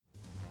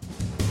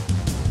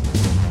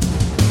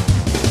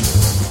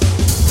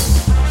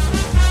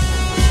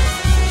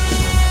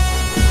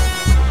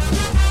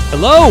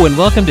Hello and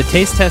welcome to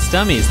Taste Test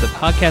Dummies, the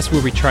podcast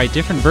where we try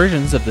different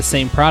versions of the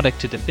same product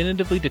to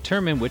definitively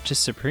determine which is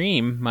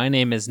supreme. My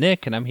name is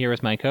Nick and I'm here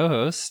with my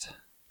co-host.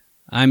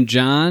 I'm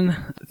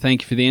John.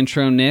 Thank you for the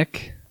intro,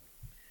 Nick.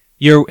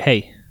 You're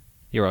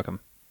welcome.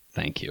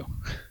 Thanp you.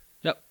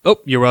 Yep. Oh,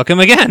 you're welcome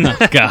again.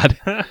 Oh, God.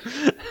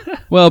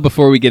 Well,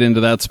 before we get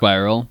into that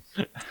spiral,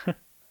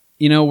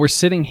 we're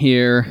sitting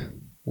here,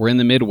 we're in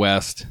the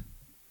Midwest.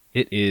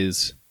 It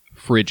is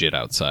frigid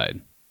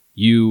outside.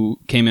 You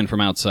came in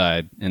from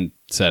outside and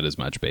said as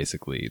much,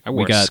 basically. I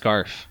wore a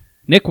scarf.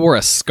 Nick wore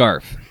a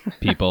scarf,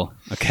 people,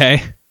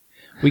 okay?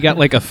 We got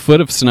like a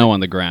foot of snow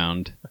on the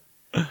ground.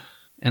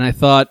 And I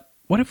thought,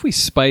 what if we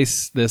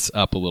spice this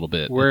up a little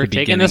bit? We're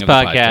taking this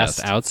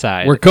podcast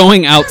outside. We're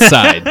going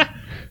outside.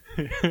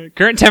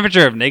 Current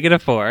temperature of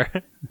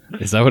 -4.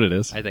 Is that what it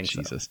is? I think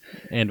Jesus.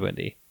 So. And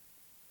windy.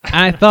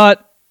 I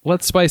thought,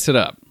 let's spice it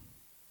up.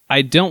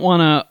 I don't want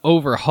to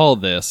overhaul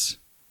this,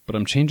 but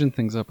I'm changing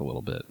things up a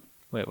little bit.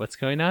 Wait, what's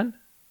going on?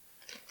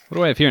 What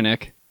do I have here,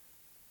 Nick?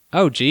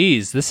 Oh,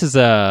 geez. This is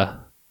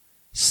a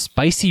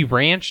Spicy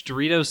Ranch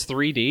Doritos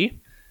 3D.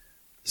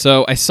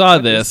 So I saw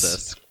What is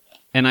this,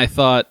 and I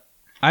thought,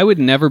 I would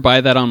never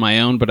buy that on my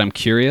own, but I'm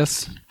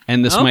curious,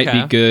 and this might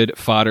be good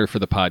fodder for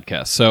the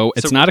podcast. So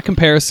it's not a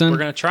comparison. We're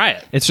going to try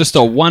it. It's just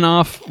a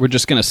one-off. We're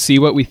just going to see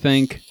what we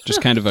think.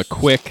 Just kind of a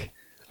quick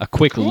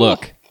Cool.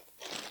 look.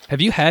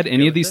 Have you had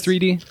any of these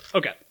 3D?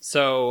 Okay.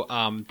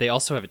 So they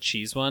also have a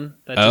cheese one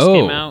that just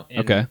came out. And,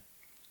 okay.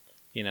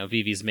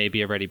 Vivi's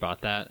maybe already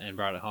bought that and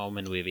brought it home,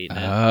 and we've eaten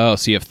it. Oh,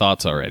 so you have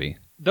thoughts already.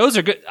 Those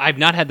are good. I've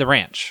not had the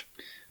ranch.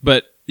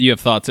 But you have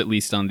thoughts at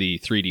least on the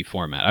 3D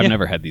format. I've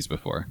never had these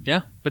before.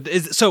 Yeah. But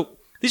so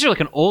these are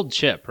like an old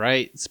chip,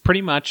 right? It's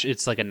pretty much,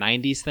 it's like a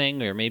 90s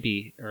thing or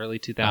maybe early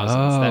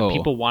 2000s that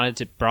people wanted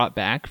to brought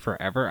back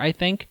forever, I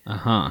think.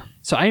 Uh-huh.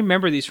 So I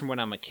remember these from when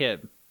I'm a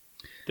kid.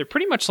 They're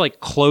pretty much like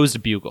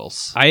closed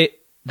bugles.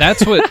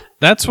 That's what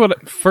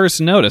I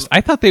first noticed. I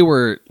thought they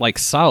were like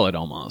solid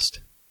almost.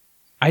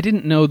 I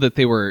didn't know that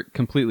they were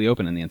completely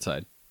open on the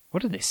inside.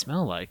 What do they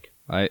smell like?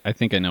 I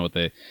think I know what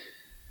they...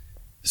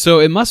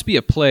 So it must be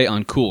a play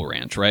on Cool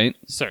Ranch, right?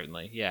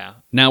 Certainly, yeah.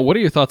 Now, what are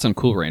your thoughts on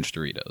Cool Ranch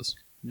Doritos?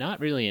 Not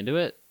really into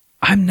it.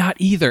 I'm not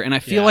either, and I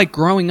feel like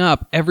growing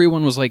up,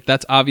 everyone was like,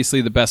 that's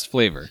obviously the best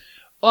flavor.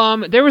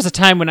 There was a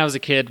time when I was a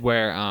kid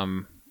where,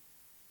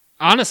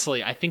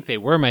 honestly, I think they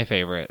were my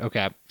favorite.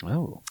 Okay.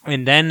 Oh.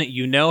 And then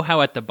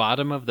how at the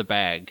bottom of the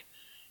bag,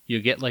 you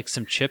get like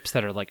some chips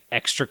that are like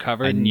extra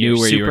covered, and you're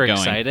super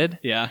excited.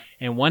 Yeah.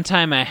 And one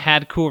time I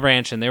had Cool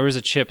Ranch, and there was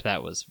a chip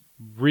that was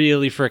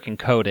really freaking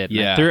coated.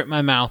 Yeah. I threw it in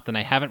my mouth, and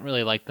I haven't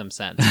really liked them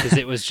since because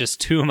it was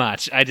just too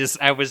much.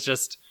 I was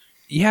just...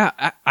 Yeah,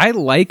 I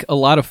like a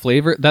lot of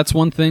flavor. That's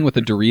one thing with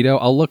a Dorito.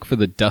 I'll look for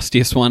the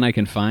dustiest one I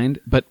can find.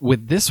 But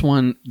with this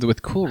one,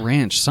 with Cool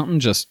Ranch, something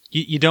just...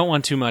 You don't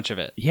want too much of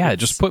it. Yeah, it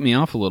just put me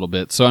off a little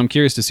bit. So I'm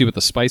curious to see what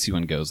the spicy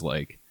one goes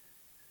like.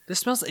 This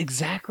smells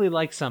exactly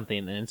like something,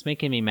 and it's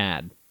making me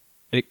mad.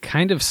 It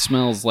kind of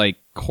smells like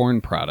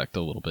corn product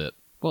a little bit.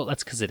 Well,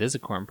 that's because it is a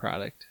corn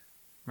product,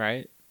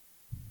 right?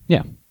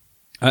 Yeah.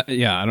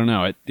 I don't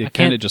know. It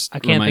kind of just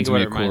reminds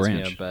me of Cool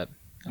Ranch. Me of, but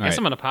I guess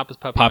I'm going to pop this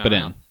puppy Pop it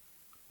now. in.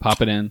 Pop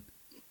it in.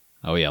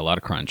 Oh, yeah, a lot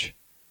of crunch.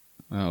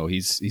 Oh,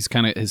 he's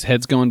kind of... His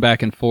head's going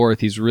back and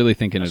forth. He's really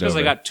thinking it over. Because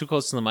I got too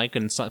close to the mic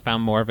and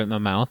found more of it in my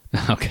mouth.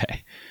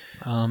 Okay.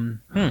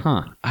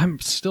 I'm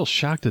still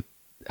shocked at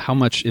how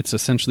much it's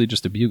essentially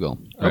just a bugle.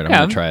 All right, I'm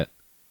going to try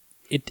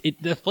it.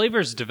 The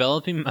flavor's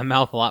developing in my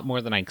mouth a lot more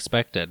than I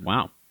expected.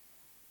 Wow.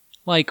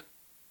 Like,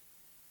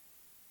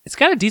 it's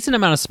got a decent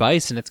amount of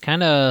spice, and it's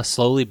kind of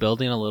slowly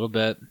building a little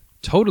bit.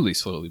 Totally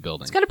slowly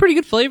building. It's got a pretty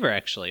good flavor,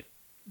 actually.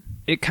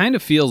 It kind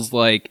of feels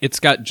like it's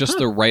got just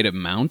the right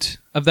amount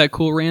of that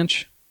Cool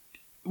Ranch.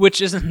 Which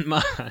isn't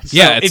much.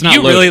 Yeah, so it's not if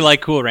you loaded. really like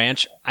Cool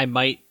Ranch, I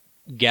might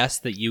guess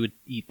that you would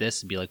eat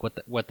this and be like,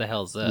 what the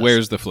hell is this?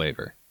 Where's the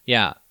flavor?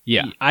 Yeah.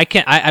 Yeah.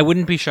 I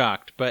wouldn't be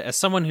shocked, but as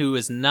someone who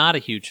is not a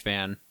huge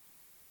fan,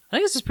 I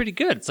think this is pretty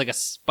good. It's like a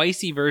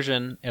spicy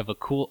version of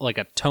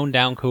a toned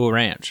down Cool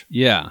Ranch.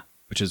 Yeah,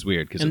 which is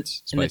weird because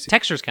it's spicy. And the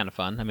texture's kind of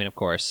fun. I mean, of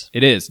course.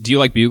 It is. Do you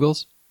like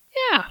bugles?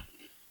 Yeah.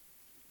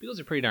 Bugles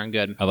are pretty darn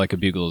good. I like a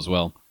bugle as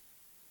well.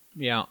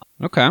 Yeah.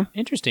 Okay.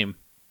 Interesting.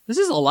 This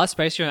is a lot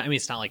spicier. I mean,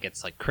 it's not like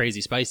it's like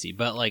crazy spicy,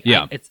 but like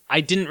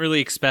I didn't really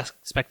expect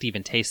to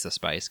even taste the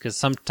spice because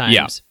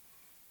sometimes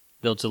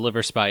they'll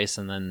deliver spice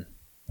and then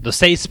they'll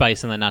say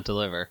spice and then not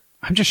deliver.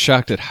 I'm just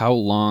shocked at how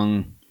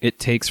long it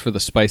takes for the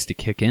spice to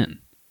kick in.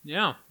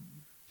 Yeah.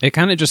 It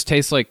kind of just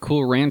tastes like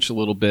Cool Ranch a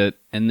little bit,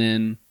 and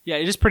then... Yeah,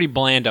 it is pretty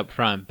bland up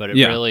front, but it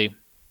really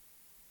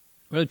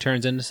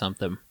turns into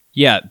something.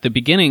 Yeah, the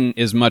beginning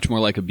is much more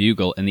like a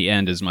bugle, and the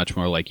end is much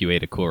more like you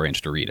ate a Cool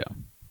Ranch Dorito.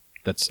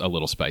 That's a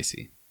little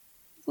spicy.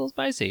 It's a little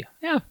spicy.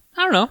 Yeah,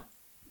 I don't know.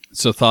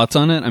 So thoughts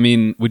on it? I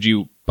mean, would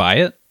you buy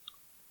it?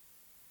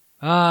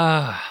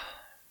 I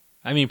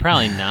mean,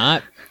 probably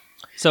not.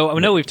 So I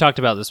know we've talked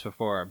about this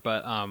before,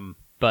 but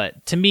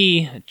But to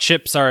me,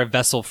 chips are a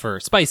vessel for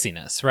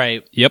spiciness,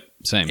 right? Yep,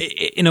 same.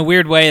 In a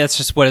weird way, that's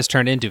just what it's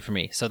turned into for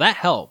me. So that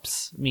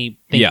helps me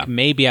think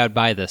maybe I would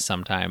buy this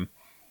sometime.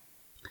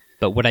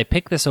 But would I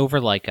pick this over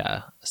like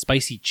a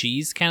spicy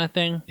cheese kind of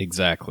thing?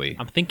 Exactly.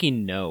 I'm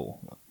thinking no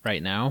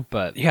right now,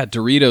 but... Yeah,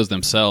 Doritos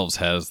themselves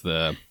has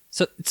the...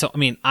 So I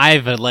mean, I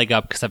have a leg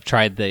up because I've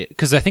tried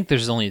because I think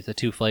there's only the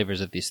 2 flavors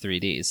of these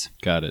 3Ds.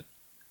 Got it.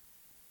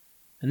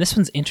 And this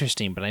one's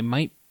interesting, but I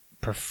might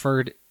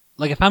prefer...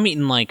 Like, if I'm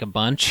eating, like, a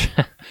bunch...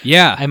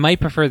 Yeah. I might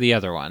prefer the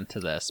other one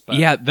to this. But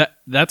yeah,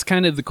 that's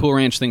kind of the Cool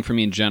Ranch thing for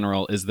me in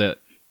general, is that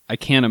I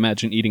can't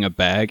imagine eating a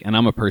bag, and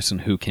I'm a person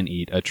who can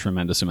eat a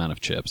tremendous amount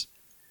of chips.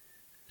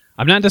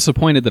 I'm not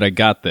disappointed that I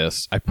got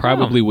this. I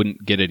probably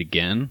wouldn't get it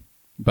again,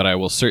 but I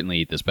will certainly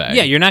eat this bag.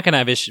 Yeah, you're not going to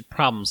have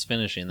problems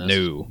finishing this.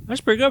 No.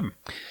 That's pretty good.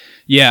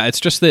 Yeah,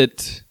 it's just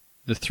that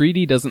the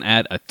 3D doesn't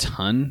add a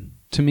ton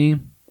to me.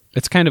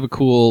 It's kind of a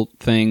cool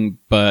thing,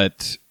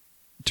 but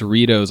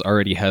Doritos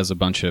already has a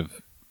bunch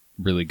of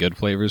really good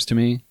flavors to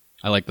me.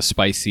 I like the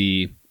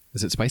spicy...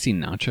 Is it spicy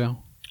nacho?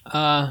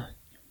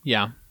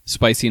 Yeah.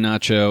 Spicy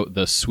nacho,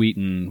 the sweet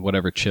and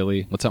whatever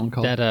chili. What's that one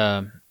called?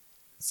 That,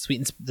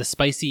 the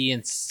spicy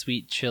and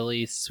sweet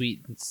chili,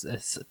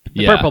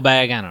 purple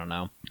bag, I don't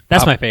know.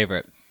 That's my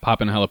favorite.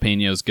 Poppin'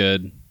 jalapeno's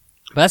good.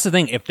 But that's the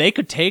thing. If they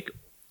could take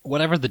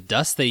whatever the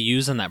dust they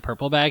use in that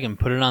purple bag and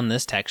put it on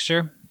this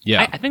texture,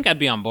 I think I'd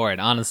be on board,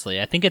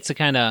 honestly. I think it's a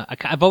kind of...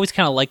 I've always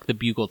kind of liked the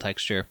bugle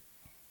texture.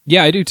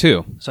 Yeah, I do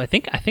too. So I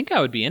think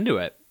I would be into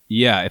it.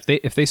 Yeah,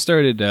 if they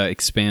started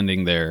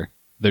expanding their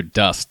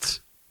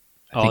dusts,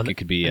 I think it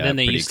could be and then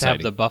they pretty used exciting.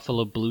 to have the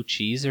buffalo blue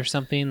cheese or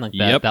something, like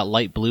that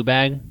light blue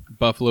bag.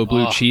 Buffalo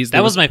blue cheese.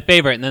 That was my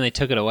favorite, and then they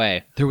took it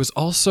away. There was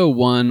also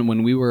one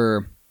when we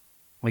were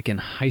like in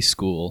high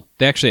school.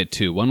 They actually had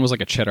 2. One was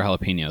like a cheddar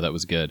jalapeno that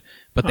was good,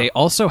 but they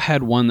also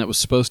had one that was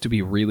supposed to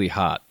be really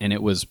hot, and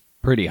it was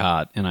pretty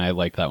hot, and I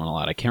liked that one a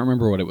lot. I can't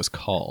remember what it was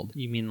called.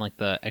 You mean like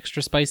the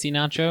extra spicy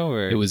nacho,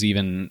 or it was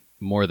even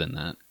more than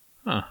that?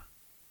 Huh.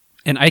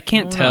 And I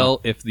can't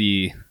tell if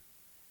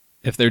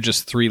they're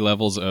just 3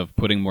 levels of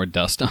putting more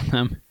dust on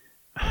them.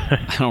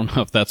 I don't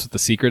know if that's what the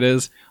secret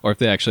is, or if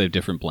they actually have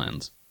different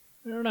blends.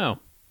 I don't know.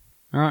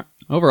 All right.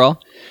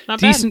 Overall, not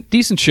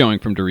decent showing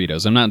from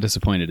Doritos. I'm not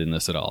disappointed in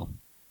this at all.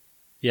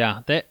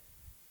 Yeah,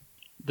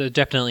 they're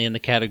definitely in the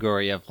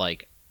category of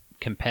like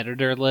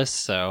competitor lists.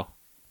 So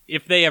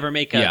if they ever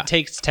make a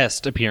taste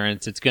test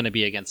appearance, it's going to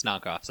be against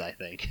knockoffs, I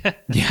think.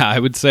 Yeah, I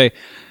would say.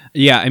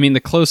 Yeah, I mean the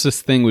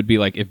closest thing would be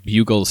like if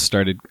Bugles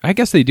started. I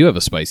guess they do have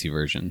a spicy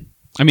version.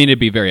 I mean, it'd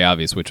be very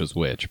obvious which was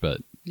which,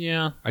 but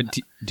yeah.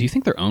 Do you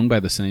think they're owned by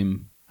the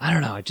same? I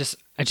don't know. I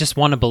just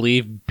want to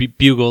believe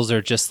Bugles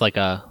are just like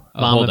a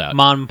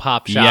mom and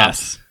pop shop.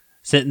 Yes,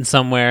 sitting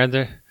somewhere.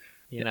 They're,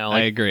 like, I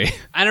agree.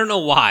 I don't know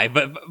why,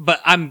 but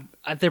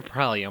they're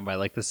probably owned by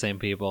like the same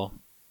people.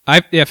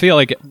 I feel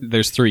like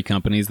there's 3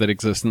 companies that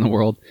exist in the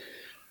world.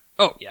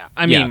 Oh yeah,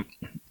 I mean,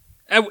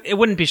 it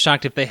wouldn't be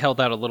shocked if they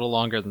held out a little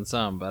longer than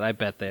some, but I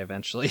bet they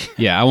eventually.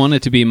 Yeah, I want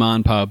it to be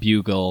Mon Pa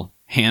Bugle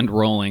hand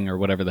rolling or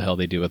whatever the hell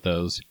they do with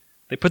those.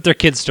 They put their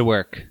kids to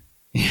work.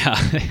 Yeah,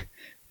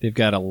 they've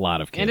got a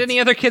lot of kids. And any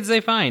other kids they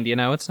find,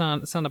 it's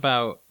not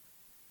about...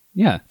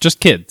 Yeah,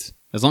 just kids.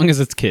 As long as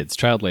it's kids,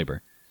 child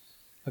labor.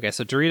 Okay,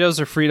 so Doritos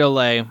are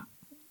Frito-Lay,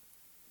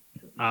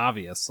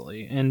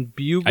 obviously. And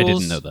Bugles... I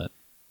didn't know that.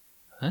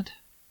 What?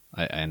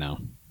 I know.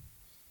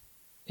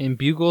 And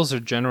Bugles are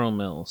General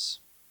Mills.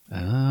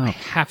 Oh. I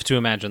have to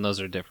imagine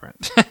those are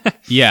different.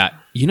 Yeah.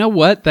 You know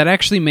what? That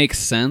actually makes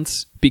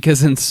sense,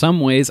 because in some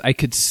ways I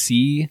could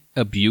see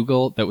a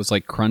Bugle that was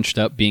like crunched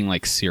up being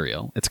like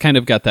cereal. It's kind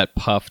of got that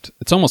puffed...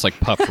 It's almost like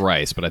puffed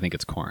rice, but I think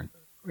it's corn.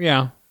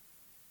 Yeah.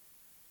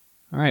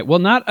 All right. Well,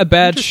 not a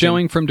bad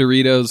showing from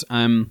Doritos.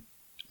 I'm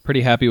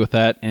pretty happy with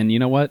that. And you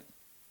know what?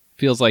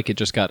 Feels like it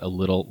just got a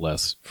little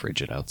less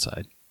frigid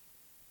outside.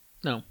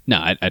 No,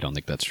 I don't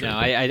think that's true.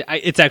 No,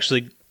 it's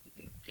actually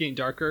getting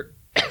darker,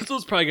 so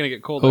it's probably going to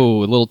get colder. Oh,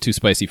 a little too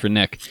spicy for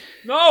Nick.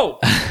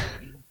 No!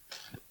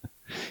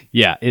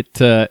 Yeah,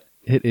 it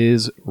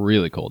is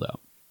really cold out.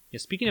 Yeah,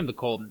 speaking of the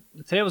cold,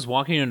 today I was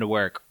walking into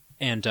work,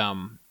 and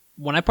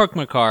when I parked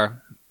my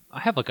car,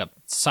 I have like a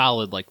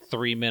solid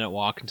 3-minute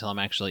walk until I'm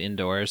actually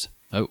indoors.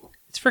 Oh.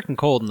 It's freaking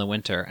cold in the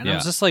winter, and I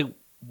was just like,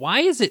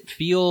 why does it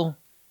feel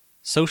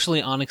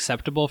socially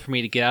unacceptable for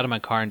me to get out of my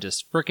car and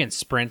just freaking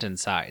sprint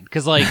inside?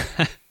 Because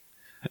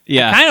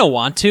yeah, I kind of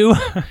want to,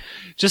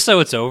 just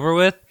so it's over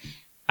with.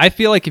 I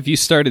feel like if you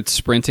started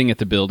sprinting at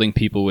the building,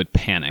 people would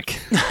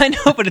panic. I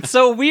know, but it's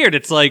so weird.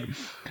 It's like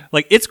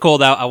it's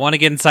cold out. I want to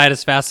get inside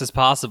as fast as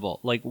possible.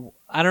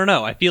 I don't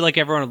know. I feel like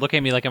everyone would look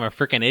at me like I'm a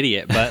freaking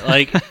idiot, but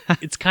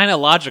it's kind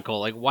of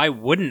logical. Why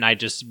wouldn't I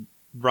just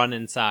run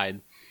inside?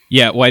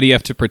 Yeah. Why do you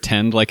have to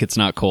pretend like it's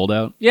not cold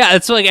out? Yeah,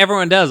 it's like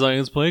everyone does.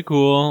 Let's play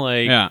cool.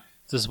 Yeah.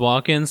 Just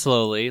walk in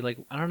slowly.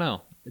 I don't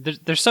know.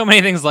 There's so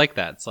many things like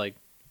that. It's like,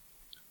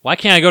 why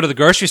can't I go to the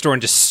grocery store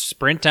and just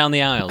sprint down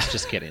the aisles?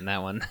 Just kidding.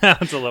 That one's a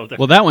little different.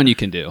 Well, that one you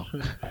can do.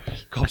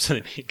 Go up to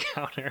the meat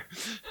counter.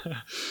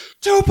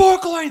 2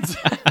 pork loins!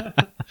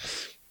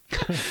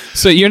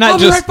 So you're not I'll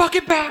just be right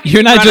fucking back.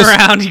 You're not Run just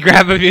around. You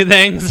grab a few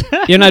things.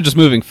 You're not just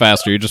moving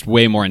faster. You're just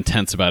way more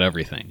intense about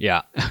everything.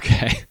 Yeah.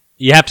 Okay.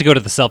 You have to go to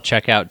the self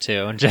checkout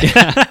too.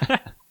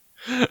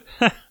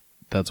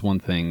 That's one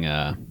thing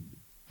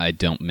I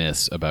don't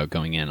miss about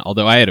going in.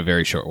 Although I had a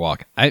very short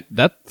walk.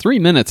 That 3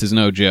 minutes is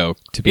no joke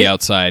to be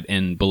outside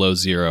and below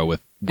zero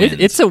with winds.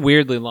 It's a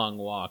weirdly long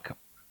walk.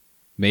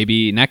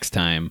 Maybe next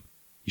time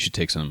you should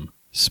take some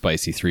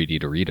spicy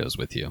 3D Doritos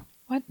with you.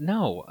 What?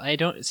 No, I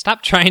don't.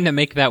 Stop trying to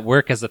make that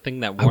work as a thing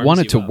that warms I want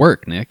it to up.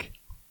 work, Nick.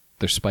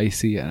 They're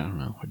spicy. I don't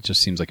know. It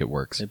just seems like it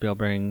works. Maybe I'll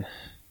bring.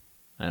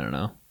 I don't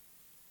know.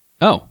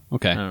 Oh,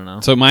 okay. I don't know.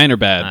 So mine are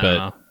bad, I but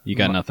don't know. you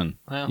got nothing.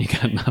 Well, You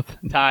got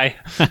nothing. Ty.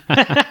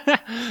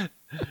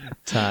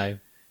 Ty.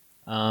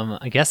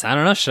 I guess I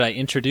don't know. Should I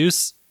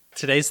introduce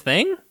today's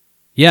thing?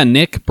 Yeah,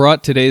 Nick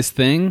brought today's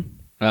thing.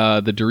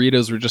 The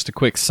Doritos were just a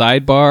quick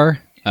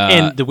sidebar.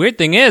 And the weird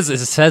thing is it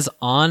says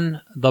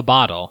on the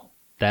bottle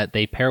that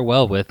they pair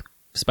well with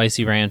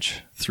Spicy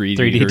Ranch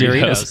 3D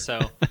Doritos. So,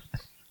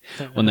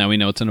 well, now we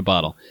know it's in a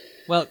bottle.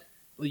 well,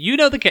 you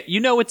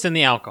know what's in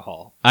the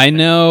alcohol. I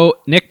know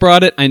Nick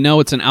brought it. I know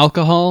it's an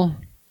alcohol,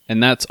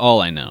 and that's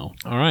all I know.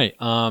 All right.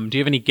 Do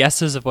you have any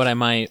guesses of what I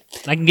might?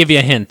 I can give you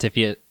a hint if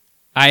you.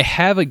 I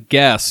have a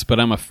guess, but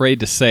I'm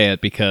afraid to say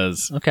it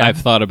because I've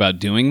thought about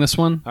doing this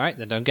one. All right,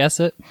 then don't guess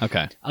it.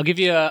 Okay. I'll give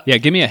you a. Yeah,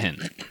 give me a hint.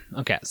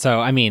 Okay, so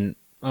I mean,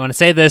 I want to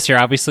say this. You're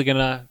obviously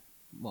gonna,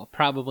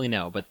 probably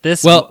know, but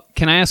this. Well,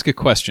 can I ask a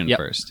question Yep.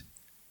 first?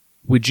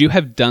 Would you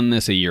have done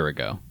this a year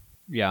ago?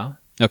 Yeah.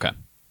 Okay.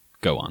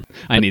 Go on.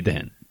 I need the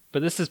hint.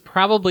 But this is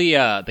probably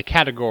the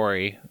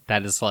category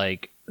that is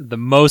like the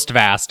most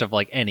vast of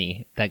like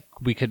any that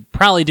we could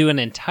probably do an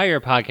entire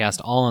podcast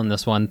all on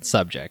this one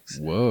subject.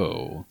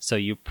 Whoa. So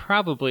you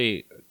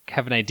probably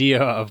have an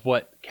idea of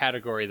what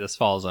category this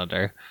falls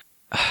under.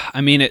 I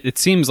mean, it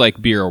seems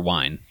like beer or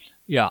wine.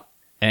 Yeah.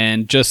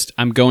 And just,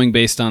 I'm going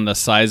based on the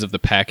size of the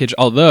package,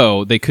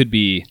 although they could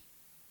be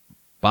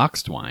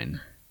boxed wine.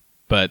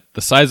 But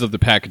the size of the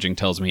packaging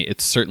tells me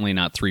it's certainly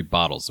not 3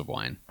 bottles of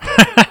wine.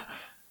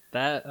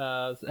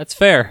 That's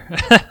fair.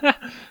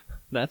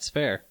 That's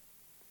fair.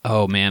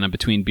 Oh, man, I'm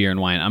between beer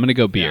and wine. I'm going to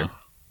go beer. Yeah.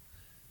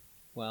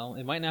 Well,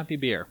 it might not be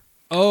beer.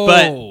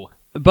 Oh.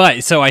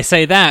 But, so I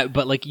say that,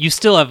 but like you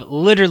still have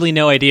literally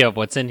no idea of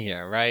what's in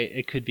here, right?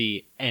 It could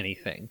be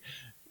anything.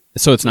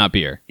 So it's not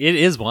beer. It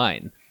is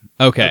wine.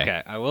 Okay.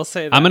 Okay, I will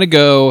say that. I'm going to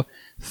go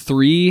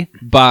 3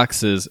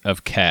 boxes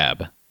of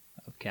Cab.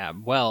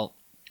 Cab. Well,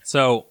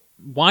 so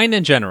wine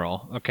in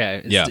general,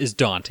 okay, is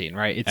daunting,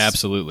 right?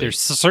 Absolutely. There's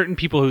certain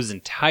people whose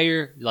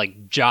entire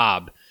like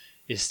job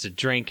is to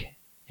drink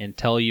and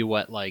tell you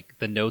what like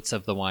the notes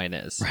of the wine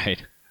is.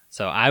 Right.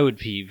 So I would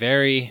be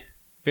very,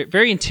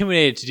 very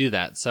intimidated to do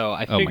that. So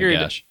I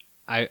figured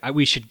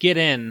we should get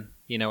in,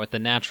 at the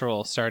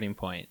natural starting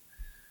point.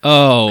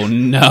 Oh,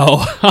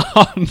 no.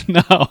 Oh,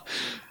 no.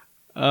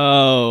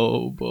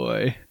 Oh,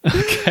 boy.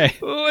 Okay.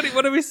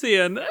 What are we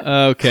seeing?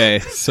 Okay,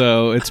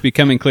 so it's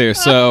becoming clear.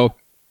 So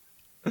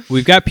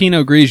we've got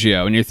Pinot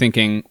Grigio, and you're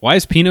thinking, why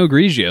is Pinot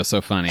Grigio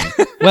so funny?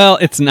 Well,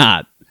 it's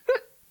not.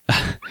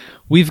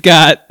 We've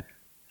got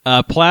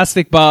a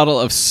plastic bottle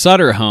of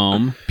Sutter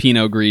Home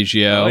Pinot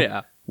Grigio. Oh,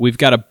 yeah. We've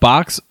got a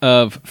box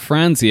of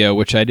Franzia,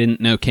 which I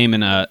didn't know came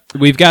in a...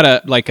 We've got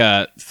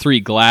a 3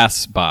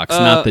 glass box,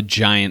 not the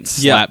giant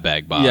slap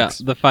bag box.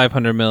 Yeah, the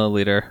 500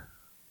 milliliter.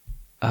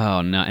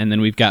 Oh, no. And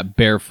then we've got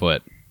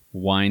Barefoot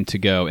wine to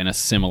go in a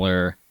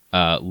similar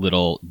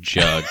little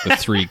jug, the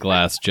 3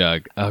 glass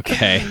jug.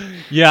 Okay.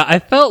 Yeah, I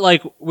felt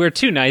like we're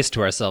too nice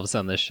to ourselves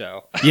on this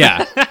show.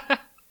 Yeah.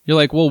 You're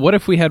like, well, what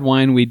if we had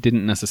wine we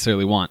didn't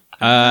necessarily want?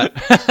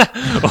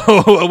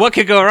 What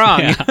could go wrong?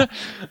 Yeah.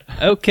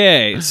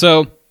 Okay,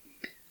 so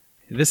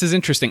this is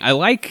interesting. I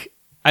like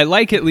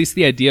at least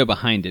the idea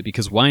behind it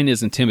because wine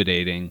is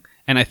intimidating,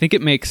 and I think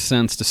it makes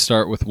sense to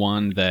start with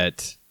one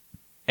that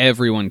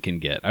everyone can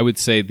get. I would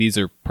say these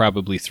are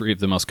probably 3 of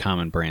the most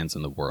common brands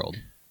in the world.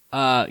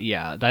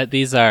 Yeah,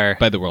 these are...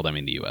 By the world, I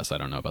mean the U.S. I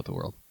don't know about the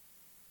world.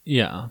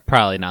 Yeah,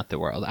 probably not the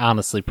world.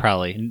 Honestly,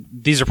 probably.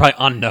 These are probably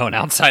unknown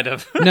outside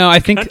of No, I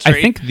think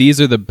these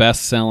are the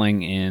best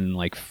selling in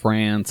like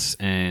France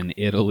and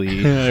Italy.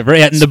 In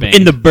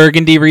the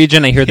Burgundy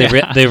region, I hear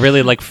they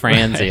really like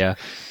Franzia. Right.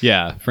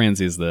 Yeah,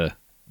 Franzia is the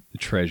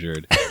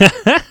treasured.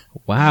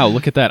 Wow,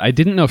 look at that. I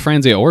didn't know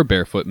Franzia or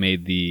Barefoot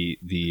made the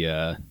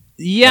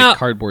like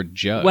cardboard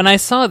jug. When I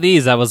saw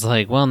these, I was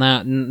like, well,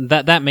 now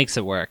that makes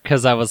it work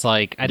because I was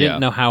like, I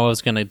didn't know how I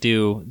was going to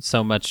do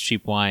so much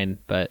cheap wine,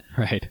 but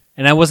right.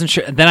 And I wasn't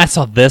sure. Then I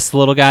saw this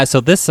little guy.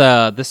 So this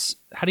how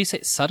do you say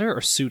it, Sutter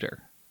or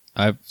Suter?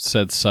 I've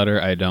said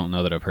Sutter. I don't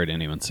know that I've heard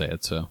anyone say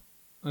it. So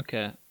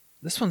okay,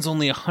 this one's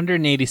only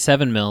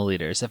 187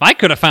 milliliters. If I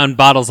could have found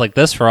bottles like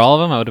this for all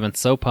of them, I would have been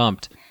so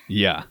pumped.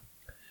 Yeah.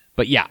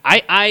 But yeah,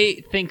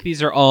 I think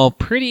these are all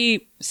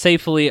pretty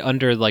safely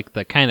under like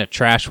the kind of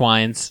trash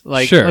wines.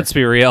 Like, sure. Let's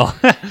be real.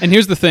 And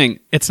here's the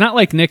thing. It's not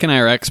like Nick and I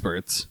are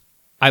experts.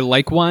 I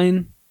like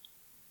wine.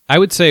 I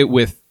would say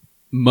with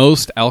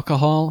most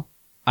alcohol,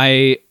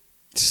 I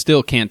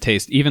still can't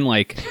taste. Even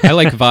like, I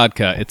like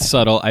vodka. It's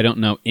subtle. I don't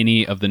know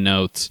any of the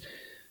notes.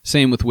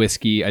 Same with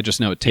whiskey. I just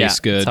know it tastes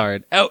good. It's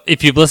hard. Oh,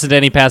 if you've listened to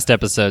any past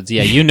episodes,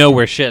 you know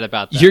we're shit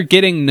about that. You're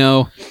getting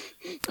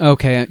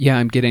okay, yeah,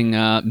 I'm getting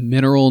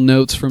mineral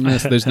notes from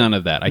this. There's none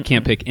of that. I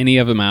can't pick any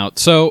of them out.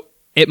 So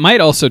it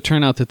might also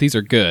turn out that these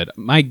are good.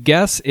 My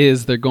guess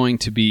is they're going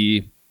to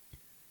be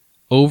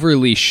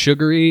overly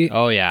sugary.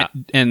 Oh, yeah.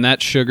 And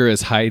that sugar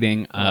is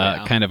hiding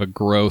kind of a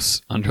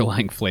gross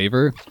underlying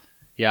flavor.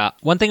 Yeah.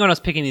 One thing when I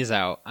was picking these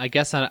out, I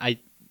guess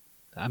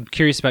I'm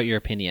curious about your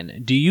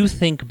opinion. Do you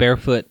think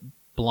Barefoot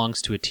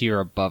belongs to a tier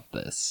above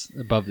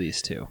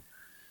these two?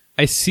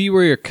 I see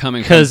where you're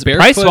coming from. Because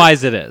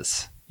price-wise it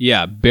is.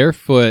 Yeah,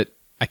 Barefoot,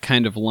 I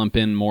kind of lump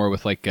in more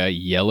with like a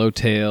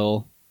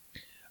Yellowtail.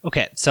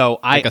 Okay, so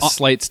like a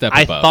slight step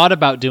above. I thought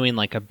about doing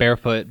like a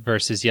Barefoot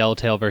versus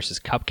Yellowtail versus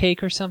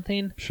Cupcake or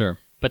something. Sure.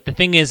 But the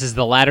thing is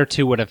the latter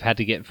two would have had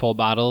to get full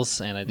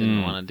bottles, and I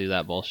didn't want to do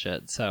that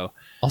bullshit. So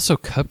also,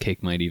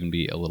 Cupcake might even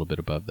be a little bit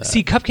above that.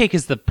 See, Cupcake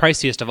is the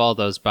priciest of all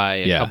those by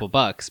a couple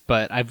bucks,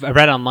 but I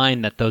read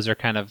online that those are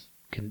kind of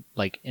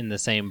like in the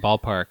same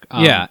ballpark.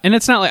 Yeah, and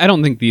it's not like I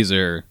don't think these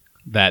are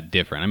that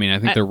different. I mean, I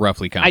think they're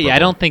roughly comparable. I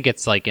don't think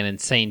it's like an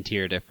insane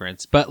tier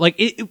difference, but like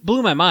it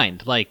blew my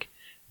mind. Like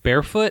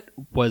Barefoot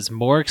was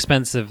more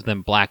expensive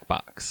than Black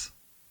Box.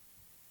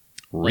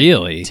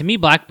 Really? Like, to me,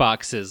 Black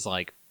Box is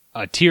like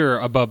a tier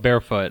above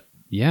Barefoot.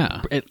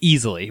 Yeah,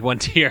 easily one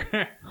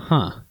tier.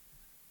 Huh.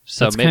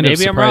 So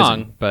maybe I'm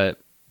wrong, but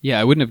yeah,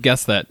 I wouldn't have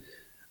guessed that.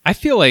 I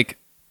feel like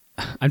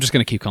I'm just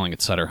going to keep calling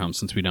it Sutter Home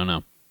since we don't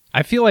know.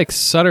 I feel like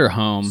Sutter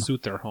Home.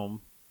 Sutter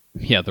Home.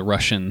 Yeah, the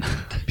Russian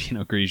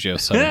Pinot Grigio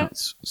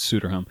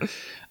Sutter Home.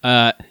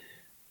 I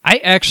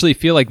actually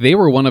feel like they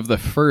were one of the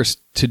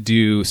first to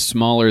do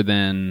smaller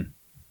than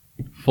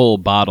full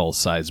bottle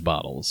size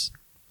bottles,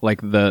 like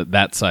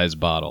that size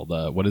bottle.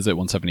 The what is it?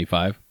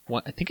 175.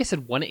 I think I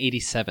said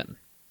 187.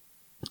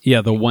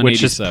 Yeah, the 187,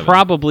 which is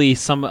probably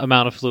some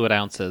amount of fluid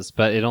ounces,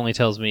 but it only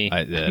tells me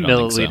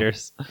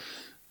milliliters. So.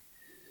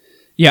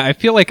 Yeah, I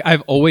feel like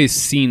I've always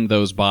seen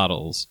those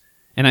bottles.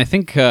 And I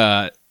think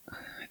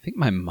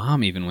my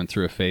mom even went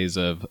through a phase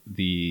of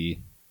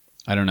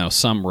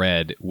some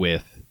red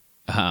with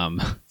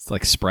it's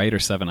like Sprite or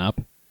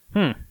 7-Up.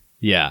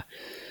 Yeah.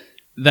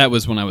 That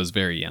was when I was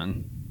very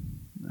young.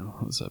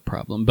 That was a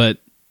problem. But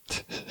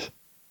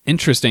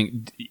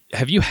interesting.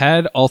 Have you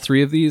had all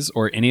three of these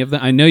or any of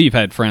them? I know you've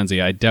had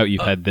Franzia. I doubt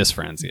you've had this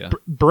Franzia.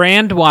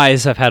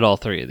 Brand-wise, I've had all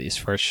three of these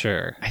for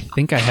sure. I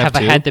think I have too.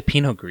 I had the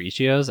Pinot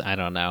Grigios? I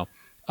don't know.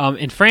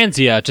 In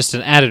Franzia, just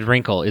an added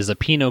wrinkle is a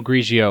Pinot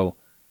Grigio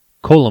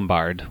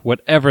Colombard,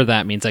 whatever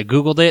that means. I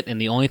Googled it, and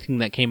the only thing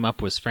that came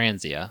up was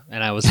Franzia.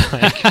 And I was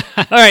like,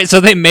 all right, so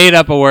they made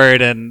up a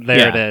word, and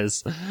there it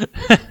is.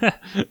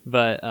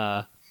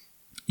 But,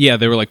 yeah,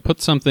 they were like,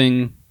 put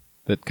something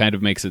that kind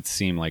of makes it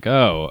seem like,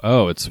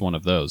 oh, it's one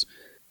of those.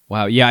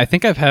 Wow, yeah, I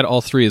think I've had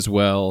all three as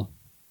well.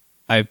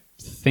 I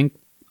think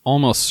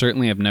almost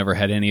certainly I've never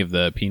had any of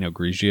the Pinot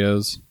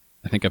Grigios.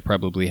 I think I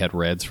probably had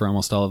reds for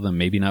almost all of them,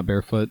 maybe not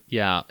Barefoot.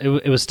 Yeah,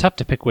 it was tough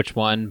to pick which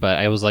one, but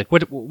I was like,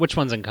 which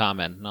one's in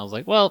common? And I was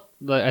like, well,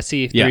 I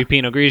see three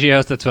Pinot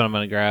Grigios, that's what I'm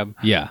going to grab.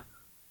 Yeah.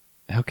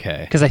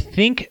 Okay. Because I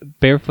think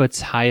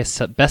Barefoot's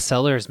best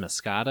seller is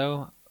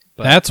Moscato.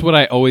 But, that's what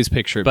I always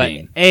picture it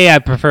being. A, I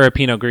prefer a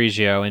Pinot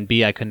Grigio, and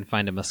B, I couldn't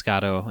find a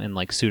Moscato in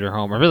like Sutter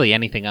Home or really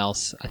anything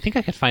else. I think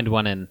I could find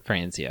one in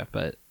Franzia,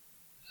 but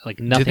like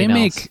nothing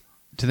else.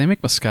 Do they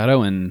make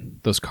Moscato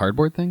in those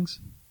cardboard things?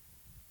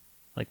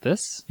 Like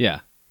this? Yeah.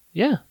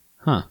 Yeah.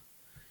 Huh.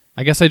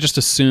 I guess I just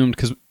assumed,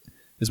 because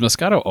is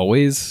Moscato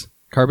always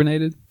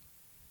carbonated?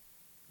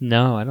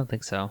 No, I don't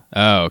think so.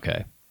 Oh,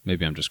 okay.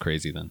 Maybe I'm just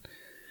crazy then.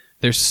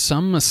 There's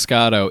some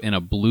Moscato in a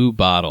blue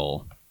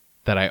bottle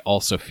that I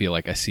also feel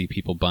like I see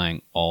people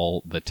buying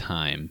all the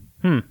time.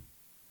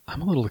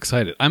 I'm a little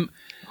excited.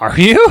 Are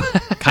you?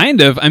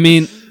 Kind of. I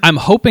mean, I'm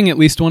hoping at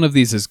least one of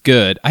these is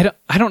good. I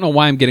don't know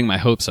why I'm getting my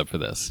hopes up for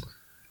this.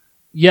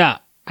 Yeah.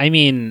 I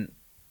mean...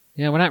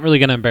 Yeah, we're not really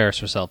going to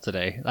embarrass ourselves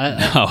today.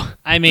 No.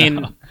 I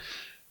mean,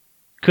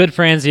 could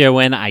Franzia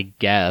win? I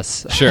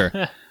guess. Sure.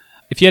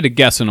 If you had to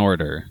guess an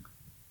order,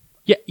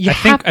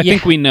 I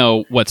think we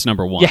know what's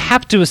number one. You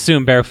have to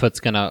assume Barefoot's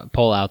going to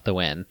pull out the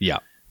win. Yeah.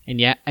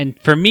 And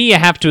for me, I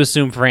have to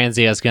assume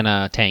Franzia's going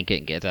to tank it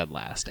and get dead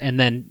last. And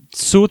then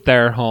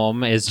Sutter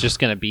Home is just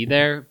going to be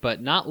there,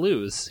 but not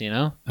lose, you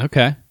know?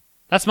 Okay.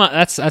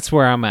 That's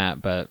where I'm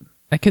at, but...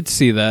 I could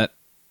see that.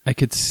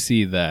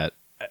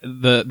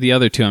 The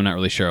other two I'm not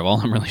really sure of. All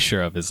I'm really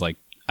sure of is like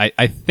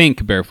I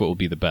think Barefoot will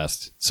be the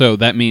best. So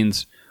that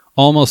means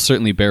almost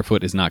certainly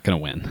Barefoot is not going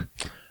to win.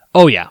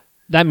 Oh yeah,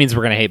 that means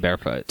we're going to hate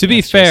Barefoot. To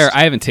be fair,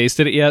 I haven't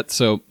tasted it yet,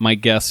 so my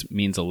guess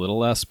means a little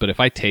less. But if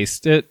I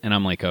taste it and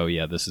I'm like, oh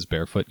yeah, this is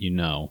Barefoot, you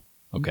know,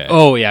 okay.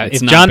 Oh yeah,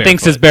 if John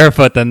thinks it's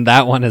Barefoot, then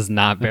that one is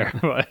not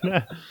Barefoot.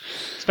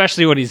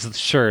 Especially when he's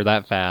sure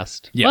that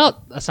fast. Yeah.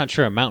 Well, that's not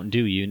true. A Mountain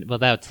Dew, well,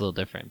 that's a little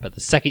different. But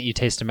the second you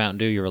taste a Mountain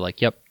Dew, you were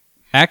like, yep.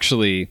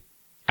 Actually,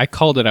 I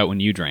called it out when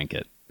you drank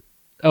it.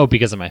 Oh,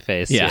 because of my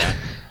face. Yeah.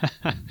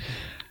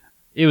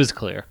 It was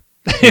clear.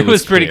 It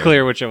was pretty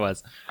clear which it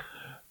was.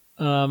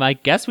 I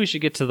guess we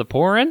should get to the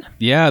pouring.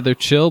 Yeah, they're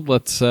chilled.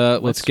 Let's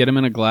get them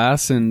in a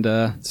glass and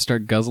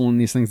start guzzling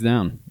these things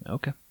down.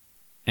 Okay.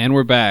 And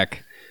we're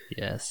back.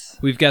 Yes.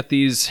 We've got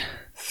these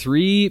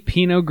 3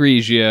 Pinot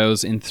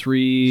Grigios in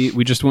 3.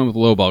 We just went with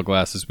lowball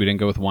glasses. We didn't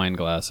go with wine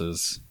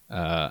glasses.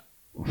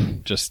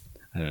 Just,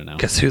 I don't know.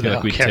 Because who the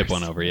hell we cares? tip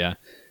one over, yeah.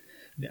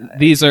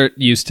 These are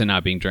used to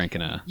not being drank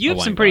in a You have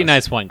wine some pretty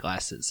glass. nice wine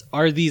glasses.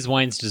 Are these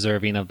wines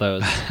deserving of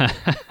those?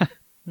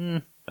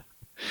 Well,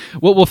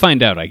 we'll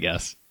find out, I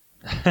guess.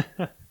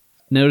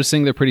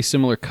 Noticing they're pretty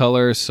similar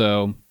color,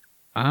 so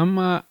I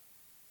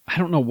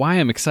don't know why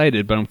I'm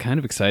excited, but I'm kind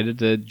of excited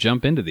to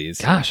jump into these.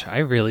 Gosh, I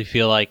really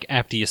feel like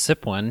after you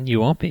sip one, you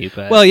won't be.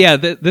 But well, yeah,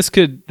 this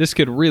could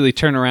really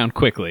turn around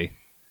quickly.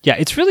 Yeah,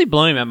 it's really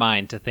blowing my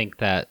mind to think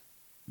that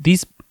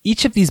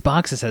each of these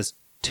boxes has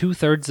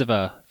 2/3 of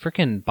a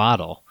freaking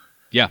bottle.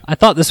 Yeah, I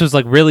thought this was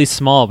like really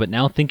small, but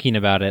now thinking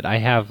about it, I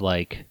have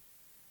like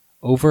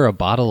over a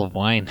bottle of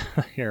wine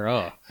here.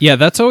 Oh, yeah,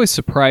 that's always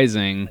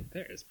surprising. like,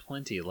 there is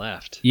plenty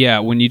left. Yeah,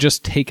 when you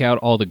just take out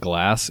all the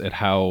glass at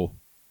how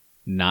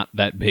not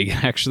that big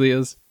it actually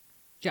is.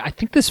 Yeah, I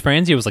think this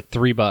Franzia was like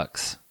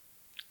 $3.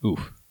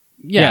 Oof.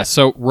 Yeah,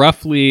 so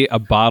roughly a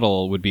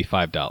bottle would be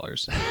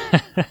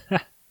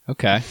 $5.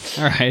 Okay,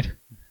 all right.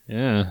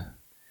 Yeah.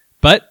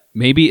 But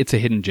maybe it's a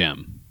hidden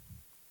gem.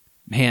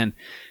 Man,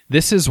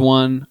 this is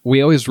one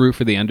we always root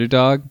for the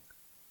underdog.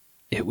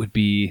 It would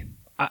be,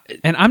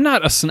 and I'm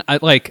not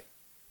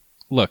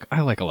look,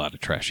 I like a lot of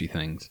trashy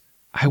things.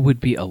 I would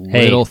be a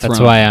little thrown. That's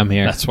why I'm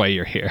here. That's why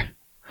you're here.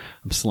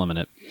 I'm slumming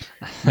it.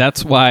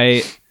 That's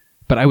why,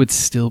 but I would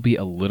still be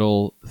a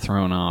little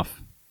thrown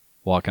off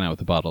walking out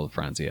with a bottle of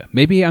Franzia.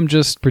 Maybe I'm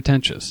just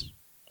pretentious.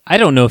 I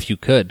don't know if you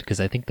could, because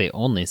I think they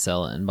only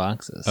sell it in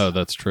boxes. Oh,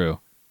 that's true.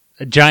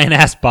 A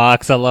giant-ass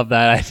box. I love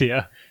that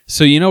idea.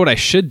 So you know what I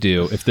should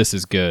do if this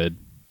is good?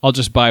 I'll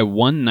just buy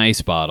one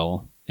nice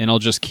bottle, and I'll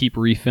just keep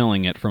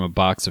refilling it from a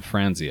box of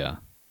Franzia.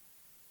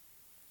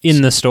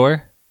 In the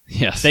store?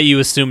 Yes. That you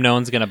assume no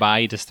one's going to buy,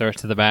 you just throw it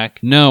to the back?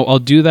 No, I'll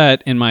do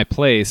that in my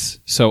place,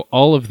 so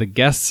all of the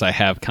guests I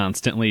have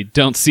constantly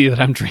don't see that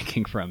I'm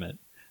drinking from it.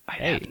 I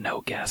have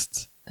no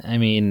guests. I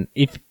mean,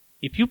 if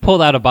you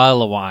pulled out a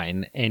bottle of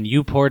wine, and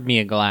you poured me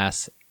a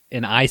glass,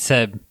 and I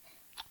said,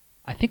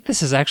 I think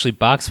this is actually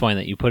box wine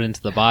that you put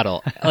into the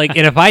bottle. Like,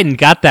 and if I hadn't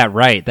got that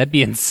right, that'd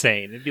be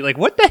insane. It'd be like,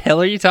 what the hell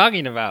are you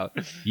talking about?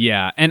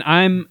 Yeah, and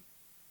I'm,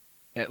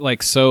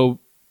 like, so,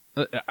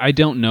 I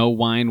don't know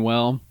wine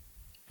well.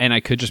 And I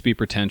could just be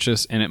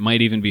pretentious, and it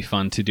might even be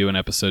fun to do an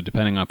episode,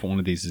 depending on if one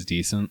of these is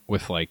decent,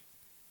 with like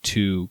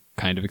 2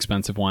 kind of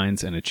expensive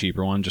wines and a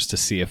cheaper one, just to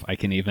see if I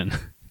can even...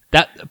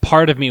 That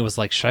part of me was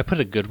like, should I put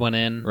a good one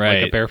in?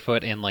 Right. Like a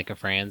Barefoot and like a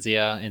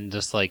Franzia, and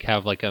just like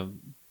have like a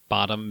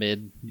bottom,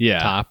 mid,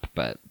 top,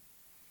 but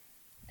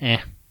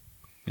Yeah.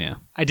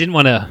 I didn't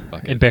want to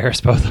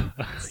embarrass both of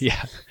us.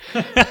 Yeah.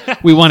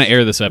 We want to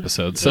air this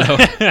episode, so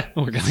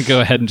we're going to go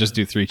ahead and just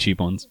do 3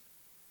 cheap ones.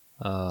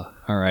 All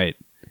right.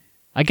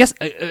 I guess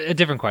a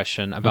different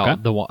question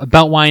about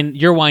about wine,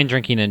 your wine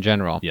drinking in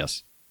general.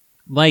 Yes.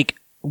 Like,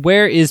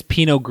 where is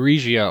Pinot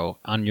Grigio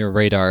on your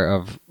radar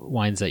of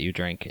wines that you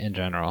drink in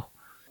general?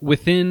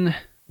 Within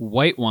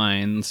white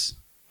wines,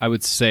 I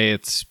would say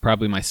it's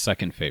probably my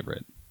second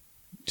favorite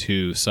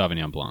to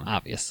Sauvignon Blanc.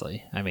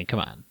 Obviously. I mean, come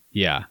on.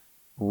 Yeah.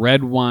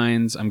 Red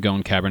wines, I'm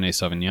going Cabernet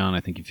Sauvignon.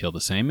 I think you feel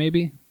the same,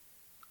 maybe?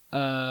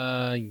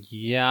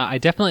 Yeah, I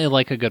definitely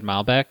like a good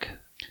Malbec.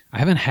 I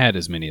haven't had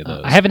as many of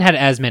those. I haven't had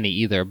as many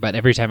either, but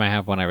every time I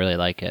have one, I really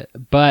like it.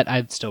 But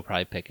I'd still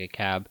probably pick a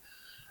cab.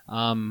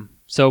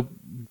 So, all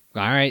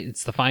right,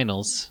 it's the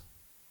finals.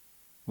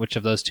 Which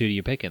of those 2 do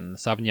you pick in? The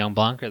Sauvignon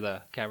Blanc or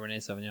the Cabernet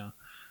Sauvignon?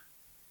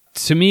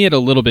 To me, it a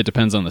little bit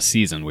depends on the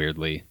season,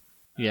 weirdly.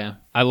 Yeah.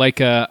 I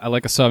like a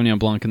Sauvignon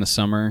Blanc in the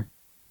summer.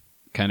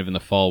 Kind of in the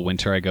fall,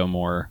 winter, I go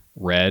more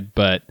red,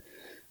 but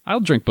I'll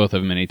drink both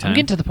of them anytime. I'm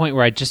getting to the point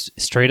where I just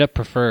straight up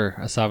prefer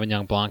a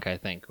Sauvignon Blanc, I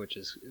think, which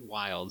is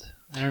wild.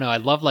 I don't know. I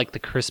love like the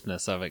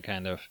crispness of it,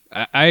 kind of.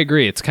 I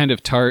agree. It's kind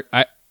of tart.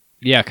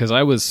 Yeah, because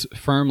I was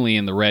firmly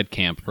in the red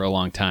camp for a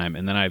long time,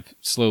 and then I've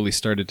slowly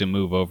started to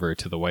move over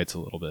to the whites a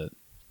little bit.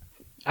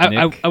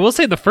 I will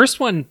say the first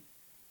one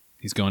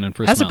he's going in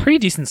for has a pretty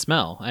decent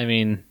smell. I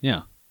mean,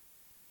 yeah,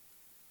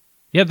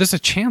 there's a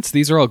chance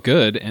these are all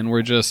good, and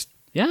we're just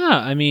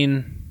I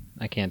mean,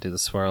 I can't do the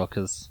swirl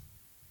because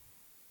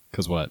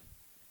what?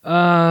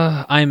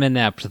 I'm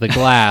inept. The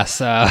glass.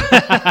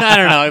 I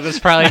don't know. There's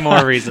probably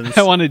more reasons.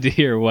 I wanted to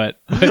hear what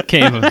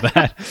came of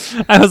that.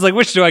 I was like,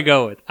 which do I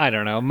go with? I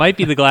don't know. It might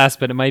be the glass,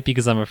 but it might be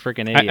because I'm a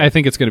freaking idiot. I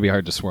think it's going to be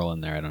hard to swirl in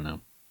there. I don't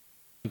know.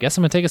 I guess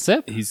I'm going to take a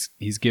sip.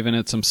 He's given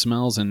it some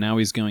smells, and now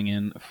he's going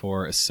in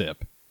for a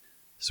sip.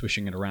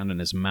 Swishing it around in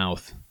his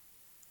mouth.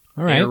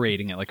 All right.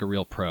 Aerating it like a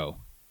real pro.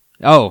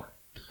 Oh.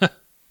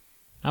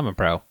 I'm a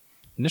pro.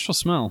 Initial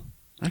smell.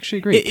 I actually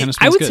agree. It kind of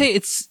I smells would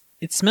good. say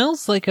it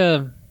smells like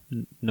a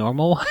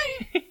normal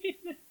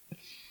wine.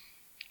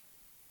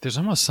 There's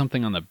almost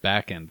something on the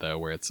back end, though,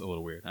 where it's a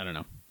little weird. I don't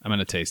know. I'm going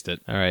to taste it.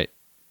 All right.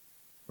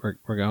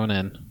 We're going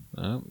in.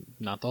 Oh,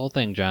 not the whole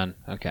thing, John.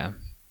 Okay.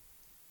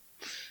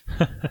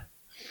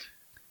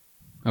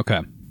 Okay.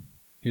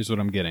 Here's what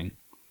I'm getting.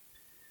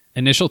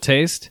 Initial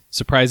taste,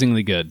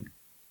 surprisingly good.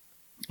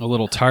 A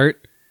little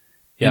tart.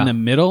 Yeah. In the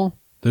middle,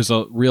 there's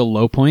a real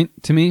low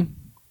point to me.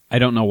 I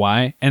don't know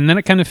why. And then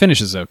it kind of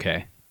finishes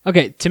okay.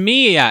 Okay, to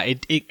me, yeah,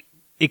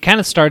 it kind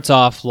of starts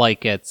off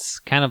like it's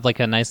kind of like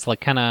a nice,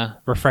 like kind of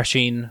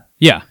refreshing,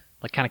 Yeah.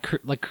 like kind of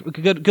like a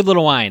good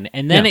little wine,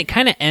 and then it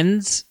kind of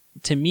ends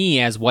to me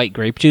as white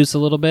grape juice a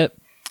little bit.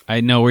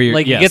 I know where you're.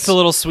 Like it gets a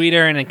little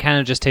sweeter, and it kind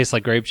of just tastes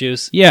like grape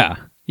juice. Yeah,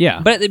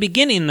 yeah. But at the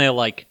beginning, they're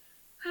like,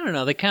 I don't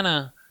know, they kind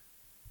of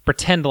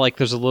pretend like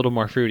there's a little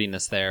more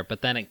fruitiness there,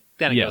 but then it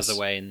goes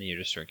away, and you're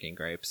just drinking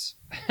grapes.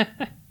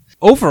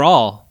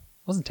 Overall,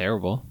 wasn't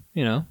terrible,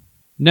 you know.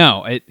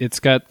 No, it's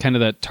got kind of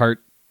that tart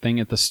thing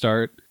at the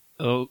start.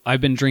 Oh, I've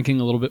been drinking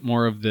a little bit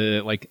more of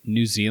the like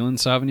New Zealand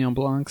Sauvignon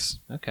Blancs.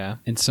 Okay.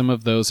 And some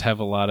of those have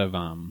a lot of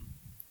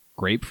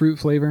grapefruit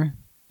flavor,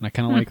 and I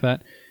kind of like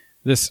that.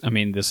 This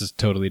is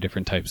totally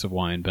different types of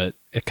wine, but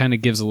it kind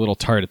of gives a little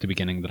tart at the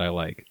beginning that I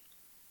like.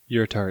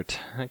 Your tart.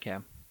 Okay.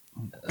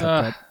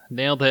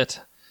 Nailed it.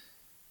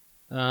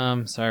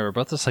 Sorry, we're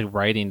both just like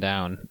writing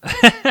down.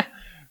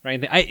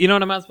 You know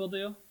what I might as well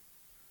do?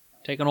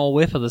 Take an old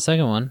whiff of the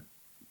second one.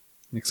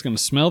 Nick's going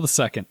to smell the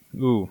second.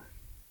 Ooh.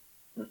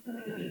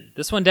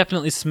 This one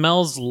definitely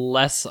smells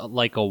less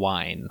like a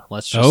wine.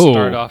 Let's just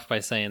start off by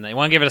saying that. You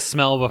want to give it a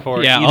smell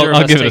before either of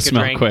us I'll give take it a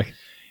smell drink? quick.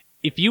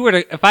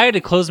 If I had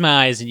to close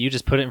my eyes and you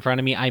just put it in front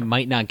of me, I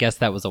might not guess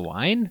that was a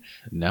wine.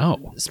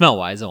 No.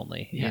 Smell-wise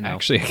only. Yeah, you know.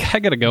 Actually, I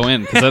got to go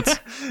in because that's...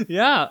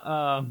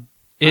 Yeah.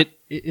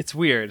 It's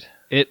weird.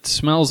 It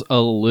smells a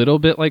little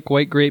bit like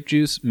white grape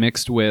juice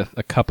mixed with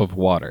a cup of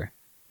water.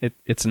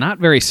 It's not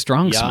very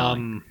strong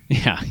smelling.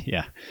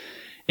 Yeah.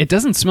 It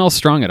doesn't smell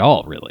strong at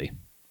all, really.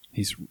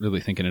 He's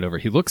really thinking it over.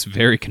 He looks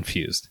very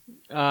confused.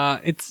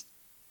 It's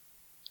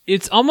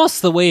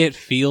almost the way it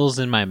feels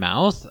in my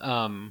mouth.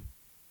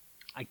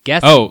 I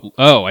guess.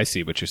 Oh, I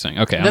see what you're saying.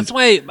 Okay. That's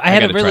why I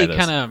had a really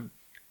kind of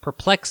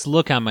perplexed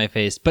look on my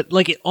face, but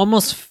like it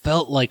almost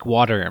felt like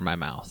water in my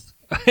mouth.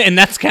 And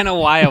that's kind of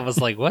why I was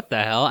like, what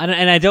the hell? And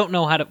I don't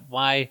know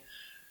why.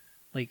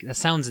 Like, that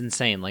sounds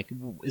insane. Like,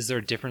 is there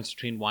a difference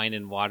between wine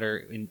and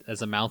water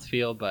as a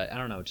mouthfeel? But I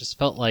don't know. It just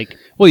felt like...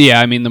 Well,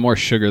 yeah, I mean, the more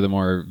sugar, the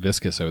more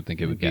viscous I would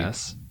think it would be.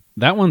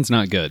 That one's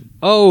not good.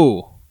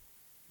 Oh.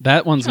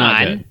 That one's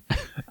not good.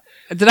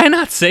 Did I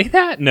not say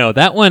that? No,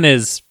 that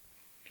one's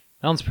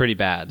pretty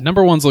bad.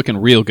 Number one's looking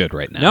real good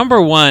right now.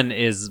 Number one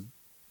is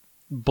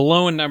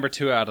blowing number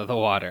two out of the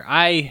water.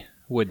 I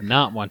would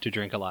not want to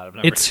drink a lot of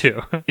number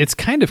two. It's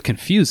kind of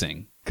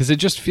confusing, because it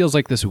just feels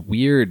like this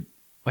weird...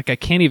 Like, I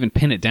can't even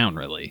pin it down,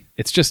 really.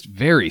 It's just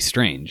very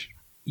strange.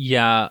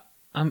 Yeah,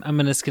 I'm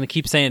just going to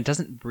keep saying it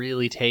doesn't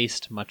really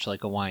taste much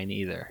like a wine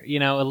either. You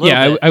know, a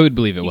little bit. I would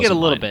believe it was. You get a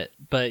little bit,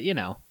 but, you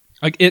know.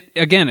 Like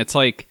it's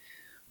like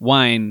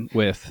wine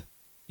with,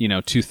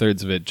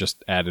 2/3 of it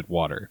just added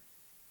water.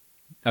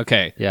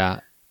 Okay.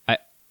 Yeah.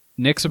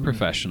 Nick's a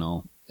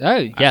professional. Oh,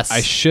 yes. I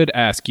should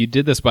ask, you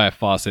did this by a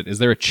faucet. Is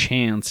there a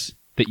chance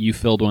that you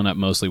filled one up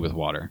mostly with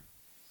water?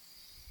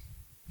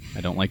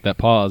 I don't like that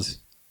pause.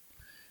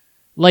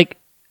 Like,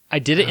 I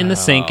did it in the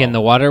sink and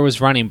the water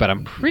was running, but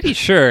I'm pretty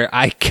sure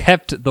I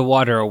kept the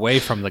water away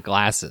from the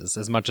glasses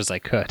as much as I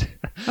could.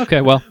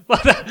 Okay, well,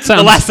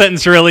 the last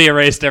sentence really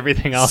erased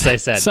everything else I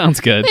said. Sounds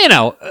good.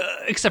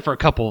 Except for a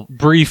couple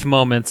brief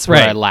moments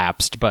where I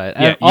lapsed, but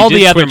all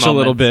the other moments, a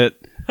little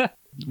bit.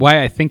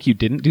 Why I think you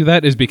didn't do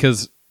that is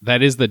because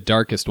that is the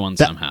darkest one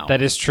somehow.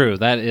 That is true.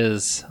 That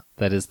is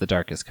the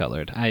darkest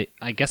colored.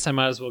 I guess I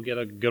might as well get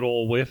a good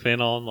old whiff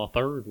in on the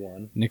third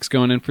one. Nick's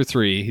going in for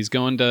 3. He's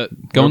going the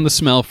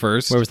smell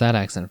first. Where was that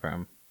accent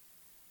from?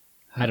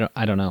 I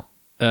don't know.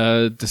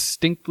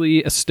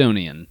 Distinctly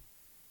Estonian.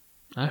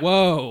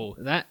 Whoa,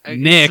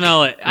 Nick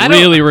smell it.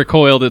 really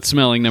recoiled at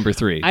smelling number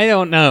 3. I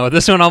don't know.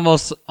 This one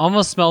almost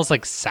smells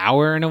like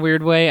sour in a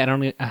weird way. I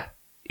don't.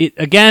 It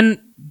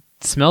again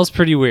smells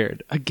pretty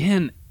weird.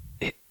 Again,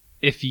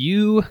 if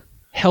you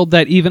held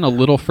that even a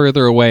little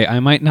further away,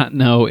 I might not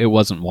know it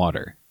wasn't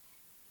water.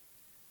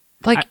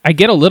 Like I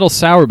get a little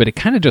sour, but it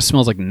kind of just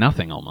smells like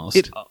nothing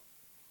almost.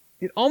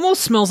 It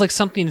almost smells like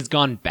something has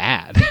gone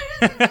bad.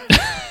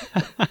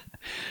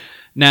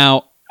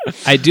 Now,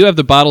 I do have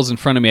the bottles in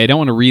front of me. I don't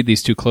want to read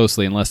these too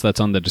closely unless that's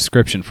on the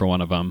description for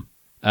one of them.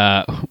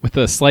 With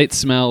a slight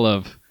smell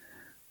of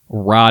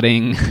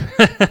rotting,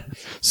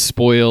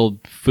 spoiled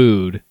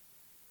food.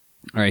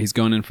 All right, he's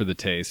going in for the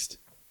taste.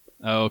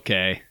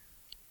 Okay.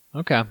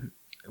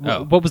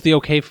 Oh. What was the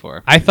okay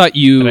for? I thought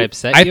Did I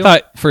upset you?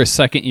 thought for a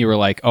second you were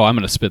like, "Oh, I'm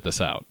going to spit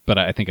this out," but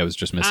I think I was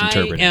just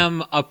misinterpreting. I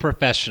am a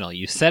professional.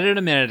 You said it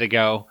a minute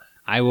ago.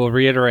 I will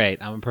reiterate.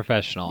 I'm a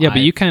professional. Yeah, but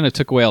you kind of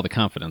took away all the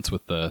confidence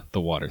with the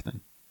water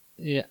thing.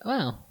 Yeah,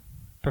 well,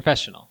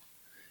 professional.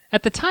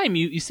 At the time,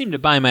 you seemed to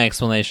buy my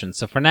explanation.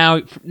 So for now,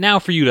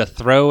 for you to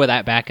throw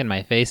that back in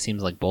my face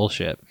seems like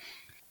bullshit.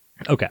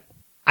 Okay,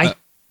 I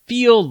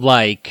feel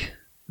like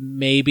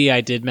maybe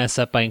I did mess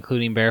up by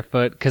including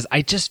barefoot, because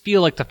I just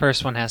feel like the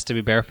first one has to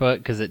be barefoot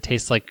because it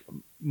tastes like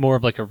more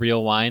of like a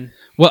real wine.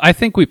 Well, I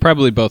think we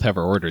probably both have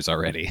our orders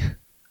already.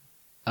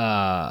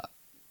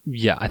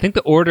 Yeah, I think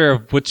the order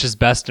of which is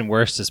best and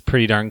worst is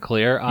pretty darn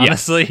clear,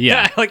 honestly.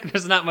 Yeah. Like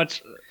there's not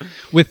much.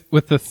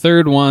 With the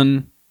third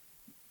one,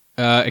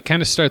 it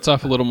kind of starts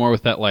off a little more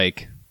with that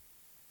like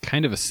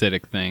kind of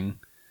acidic thing.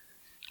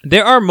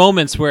 There are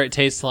moments where it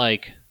tastes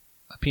like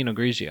a Pinot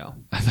Grigio.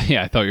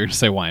 Yeah, I thought you were going to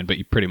say wine, but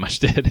you pretty much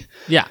did.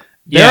 Yeah.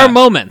 There are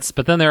moments,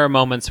 but then there are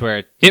moments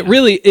where it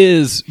really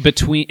is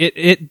between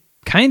it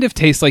kind of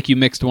tastes like you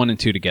mixed 1 and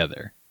 2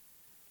 together.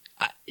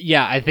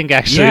 Yeah, I think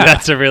actually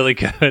that's a really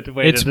good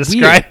way to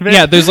describe it.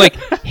 Yeah, there's like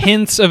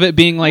hints of it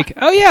being like,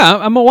 oh yeah,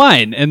 I'm a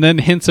wine, and then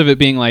hints of it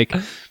being like,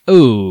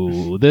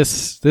 oh,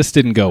 this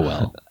didn't go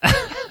well.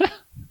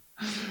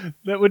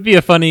 That would be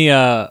a funny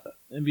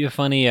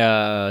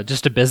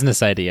just a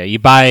business idea. You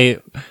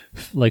buy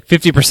like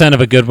 50% of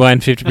a good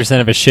wine,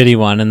 50% of a shitty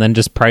one, and then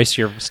just price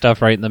your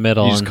stuff right in the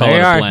middle. You just call it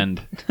a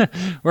blend.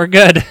 We're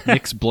good.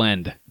 Mix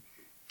blend.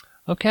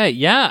 Okay,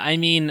 yeah, I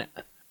mean,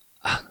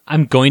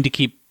 I'm going to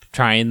keep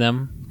trying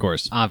them, of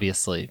course,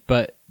 obviously,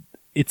 but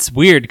it's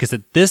weird because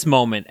at this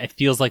moment it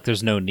feels like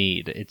there's no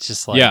need. It's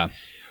just like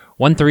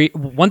 1 3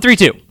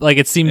 2. Like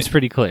it seems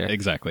pretty clear.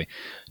 Exactly.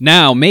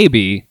 Now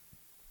maybe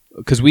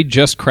because we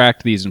just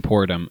cracked these and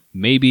poured them,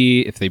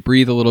 maybe if they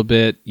breathe a little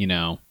bit,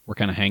 we're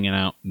kind of hanging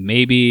out.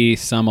 Maybe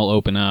some will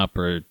open up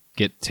or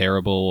get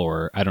terrible,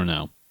 or I don't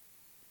know.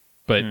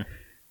 But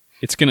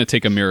it's going to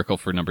take a miracle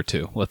for number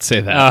 2. Let's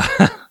say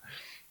that.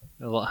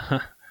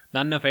 Not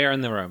enough air in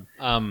the room.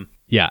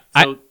 Yeah.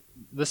 So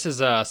this is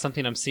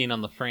something I'm seeing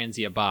on the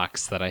Franzia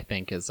box that I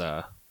think is,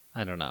 I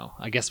don't know.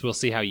 I guess we'll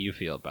see how you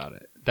feel about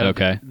it.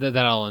 Okay.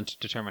 That'll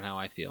determine how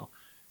I feel.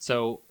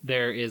 So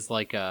there is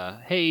like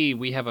hey,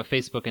 we have a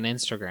Facebook and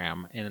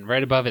Instagram, and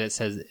right above it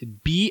says,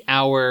 "Be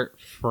our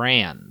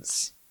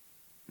Franz."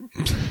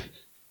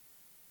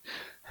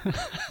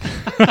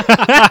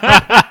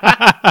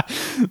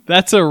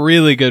 That's a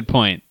really good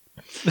point.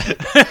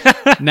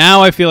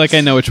 Now I feel like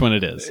I know which one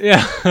it is.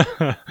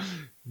 Yeah.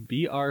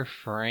 Be our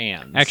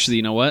Franz. Actually,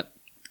 you know what?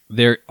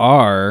 There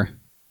are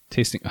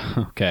tasting...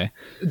 Okay.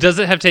 Does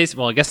it have taste?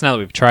 Well, I guess now that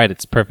we've tried,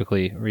 it's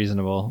perfectly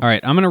reasonable. All right,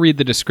 I'm going to read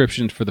the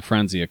description for the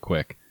Franzia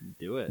quick.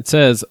 Do it. It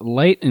says,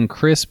 light and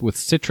crisp with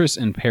citrus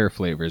and pear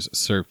flavors.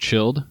 Served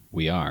chilled.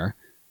 We are.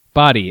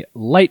 Body,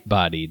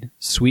 light-bodied.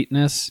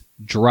 Sweetness,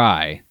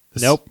 dry.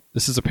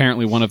 This is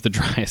apparently one of the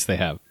driest they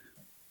have.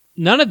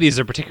 None of these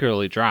are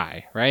particularly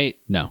dry, right?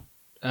 No.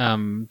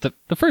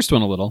 The first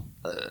one a little.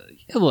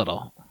 A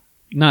little.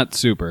 Not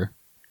super.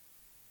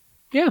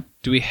 Yeah.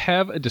 Do we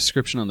have a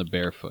description on the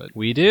barefoot?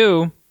 We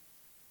do.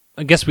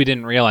 I guess we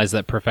didn't realize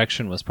that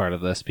Perfection was part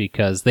of this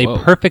because they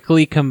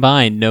perfectly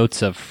combine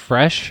notes of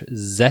fresh,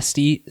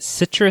 zesty,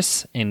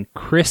 citrus, and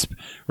crisp,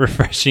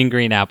 refreshing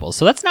green apples.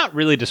 So that's not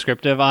really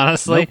descriptive,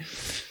 honestly.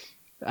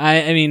 Nope.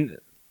 I mean,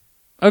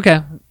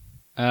 okay.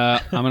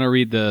 I'm going to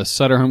read the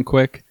Sutterham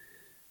quick.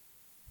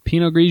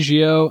 Pinot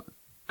Grigio,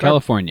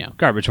 California.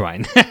 Garbage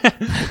wine.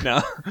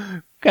 No.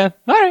 Okay.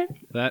 All right.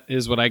 That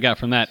is what I got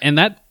from that. And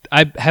that,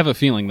 I have a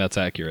feeling that's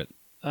accurate.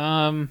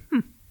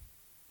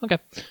 Okay.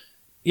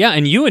 Yeah,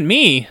 and you and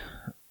me,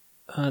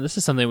 this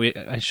is something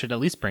I should at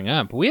least bring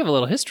up. We have a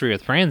little history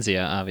with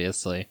Franzia,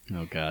 obviously.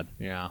 Oh, God.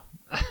 Yeah.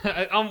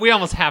 We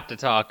almost have to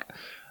talk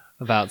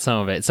about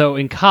some of it. So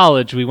in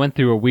college, we went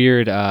through a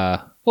weird,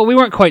 we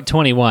weren't quite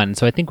 21,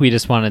 so I think we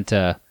just wanted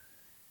to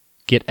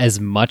get as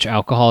much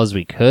alcohol as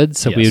we could,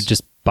 so we would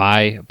just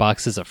buy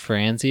boxes of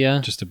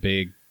Franzia. Just a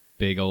big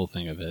old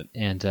thing of it.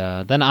 And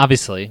then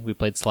obviously we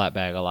played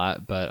Slapbag a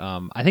lot, but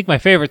I think my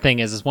favorite thing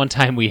is one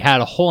time we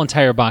had a whole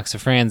entire box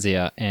of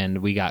Franzia and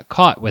we got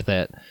caught with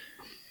it.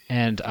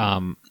 And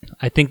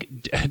I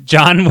think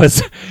John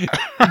was,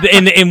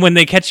 and when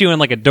they catch you in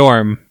like a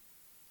dorm,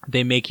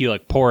 they make you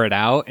like pour it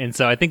out. And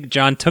so I think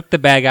John took the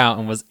bag out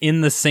and was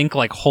in the sink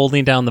like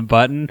holding down the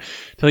button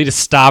till he just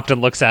stopped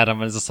and looks at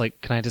him and is just like,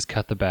 "Can I just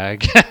cut the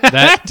bag?"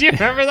 Do you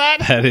remember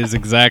that? That is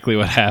exactly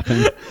what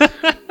happened.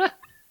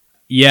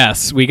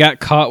 Yes, we got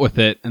caught with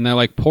it, and they're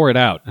like, "Pour it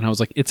out." And I was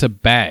like, "It's a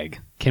bag.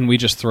 Can we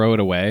just throw it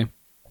away?" And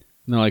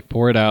they're like,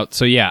 "Pour it out."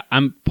 So yeah,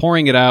 I'm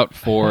pouring it out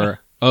for,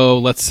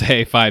 let's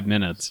say 5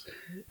 minutes.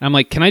 And I'm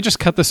like, "Can I just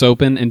cut this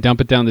open and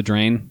dump it down the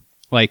drain?"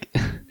 Like,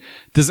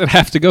 does it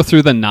have to go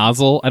through the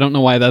nozzle? I don't know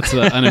why that's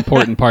an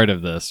important part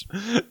of this.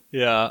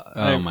 Yeah,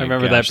 I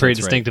remember that pretty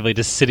distinctly, right.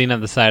 Just sitting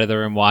on the side of the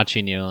room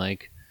watching you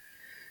like,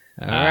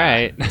 all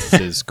right. This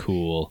is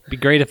cool. Be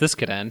great if this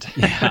could end.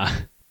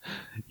 Yeah.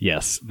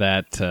 Yes,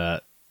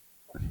 that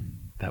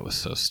was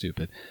so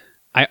stupid.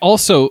 I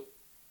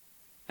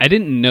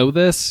didn't know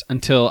this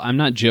until, I'm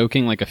not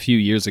joking, like a few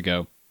years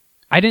ago.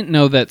 I didn't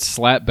know that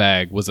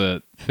Slapbag was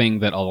a thing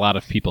that a lot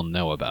of people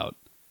know about.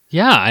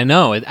 Yeah, I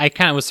know. I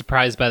kind of was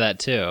surprised by that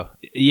too.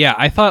 Yeah,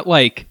 I thought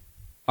like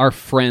our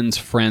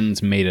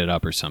friends' made it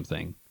up or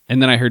something.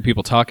 And then I heard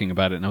people talking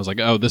about it and I was like,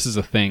 oh, this is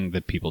a thing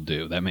that people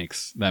do. That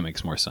makes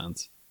more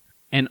sense.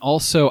 And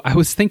also, I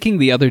was thinking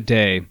the other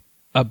day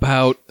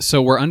about,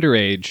 so we're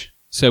underage,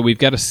 So we've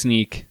got to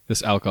sneak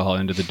this alcohol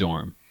into the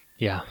dorm.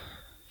 Yeah.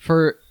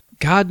 For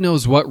God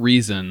knows what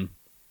reason,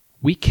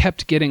 we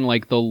kept getting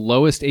like the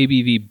lowest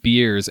ABV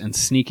beers and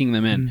sneaking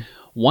them in.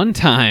 One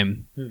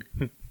time,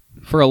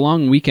 for a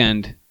long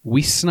weekend,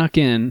 we snuck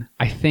in,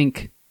 I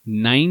think,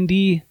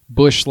 90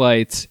 Busch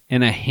Lights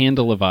and a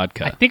handle of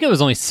vodka. I think it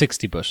was only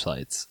 60 Busch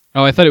Lights.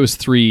 Oh, I thought it was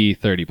 3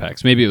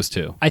 30-packs. Maybe it was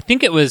 2. I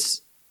think it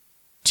was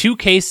 2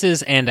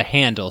 cases and a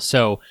handle.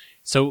 So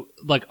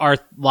like our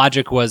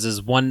logic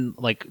is one,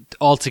 like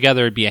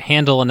altogether it'd be a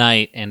handle a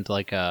night and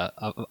like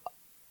a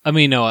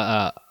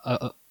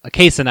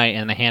case a night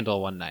and a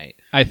handle one night.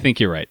 I think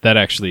you're right. That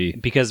actually...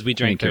 Because we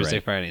drank Thursday,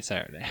 Friday,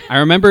 Saturday. I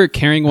remember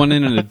carrying one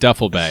in a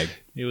duffel bag.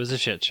 It was a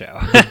shit show.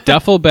 The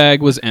duffel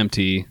bag was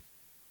empty.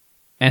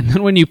 And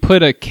then when you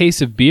put a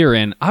case of beer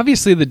in,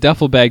 obviously the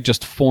duffel bag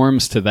just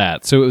forms to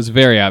that. So it was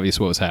very obvious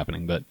what was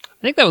happening. But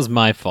I think that was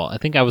my fault. I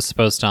think I was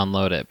supposed to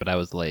unload it, but I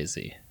was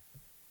lazy.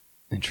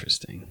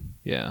 Interesting.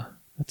 Yeah.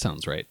 That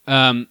sounds right.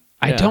 I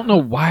don't know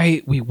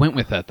why we went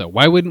with that, though.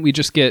 Why wouldn't we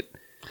just get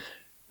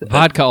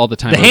vodka all the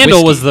time? The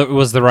handle was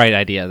the right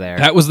idea there.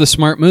 That was the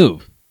smart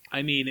move.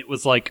 I mean, it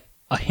was like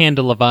a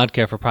handle of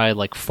vodka for probably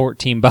like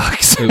 $14.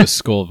 It was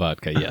Skol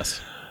vodka,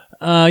 yes.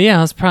 Yeah,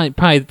 that's probably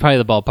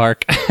the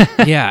ballpark.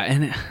 Yeah,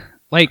 and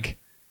like,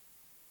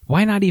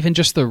 why not even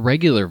just the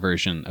regular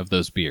version of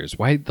those beers?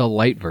 Why the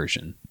light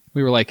version?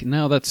 We were like,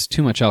 no, that's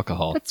too much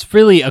alcohol. That's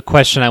really a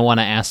question I want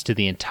to ask to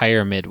the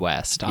entire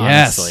Midwest,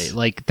 honestly. Yes.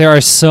 Like, there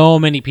are so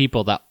many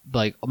people that,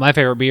 like, my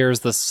favorite beer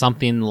is the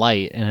something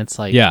light, and it's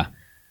like, yeah.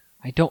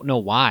 I don't know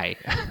why.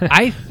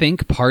 I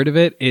think part of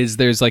it is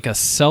there's like a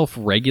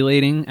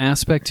self-regulating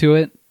aspect to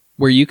it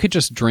where you could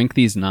just drink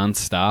these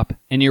nonstop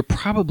and you're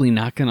probably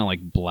not going to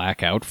like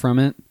black out from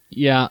it.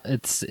 Yeah,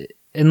 it's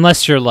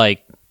unless you're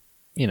like,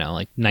 you know,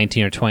 like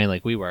 19 or 20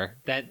 like we were.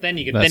 Then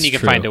you can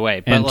find a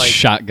way. But and like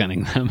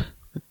shotgunning them.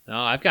 No,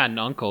 I've got an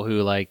uncle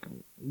who like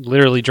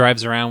literally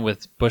drives around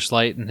with Busch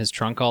Light in his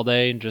trunk all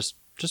day and just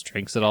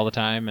drinks it all the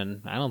time,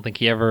 and I don't think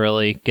he ever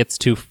really gets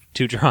too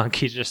drunk.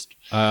 He just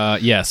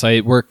yes, I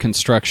worked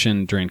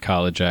construction during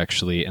college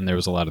actually, and there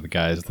was a lot of the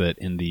guys that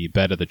in the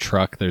bed of the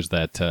truck there's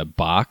that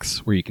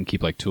box where you can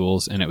keep like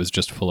tools, and it was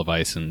just full of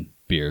ice and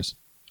beers.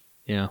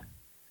 Yeah.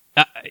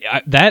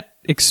 That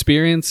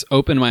experience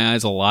opened my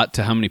eyes a lot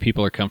to how many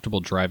people are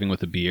comfortable driving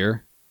with a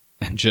beer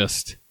and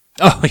just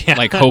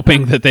like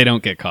hoping that they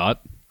don't get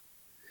caught.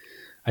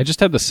 I just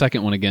had the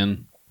second one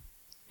again.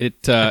 I've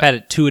had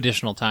it 2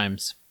 additional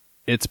times.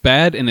 It's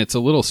bad, and it's a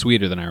little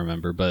sweeter than I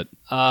remember, but...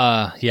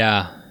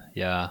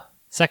 Yeah.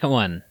 Second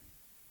one,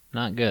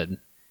 not good.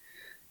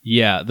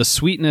 Yeah, the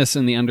sweetness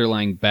and the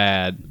underlying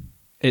bad,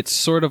 it's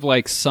sort of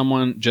like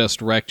someone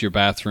just wrecked your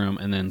bathroom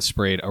and then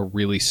sprayed a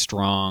really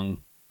strong,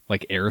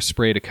 like, air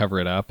spray to cover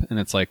it up, and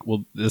it's like,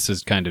 well, this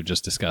is kind of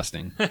just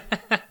disgusting.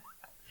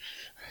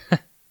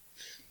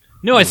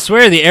 No, I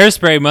swear the air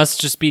spray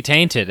must just be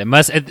tainted.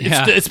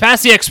 It's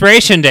past the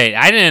expiration date.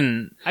 I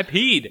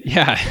peed.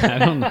 Yeah,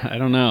 I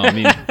don't know. I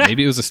mean,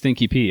 maybe it was a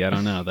stinky pee. I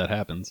don't know. That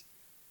happens.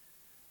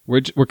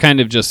 We're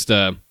kind of just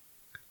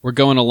we're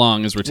going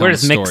along as we're telling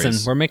stories.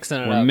 Mixing. We're mixing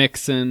it up. We're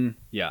mixing.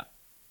 Yeah.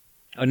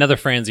 Another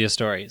Franzia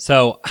story.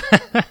 So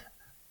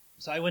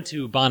I went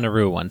to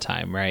Bonnaroo one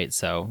time, right?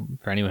 So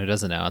for anyone who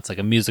doesn't know, it's like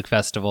a music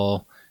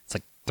festival. It's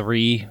like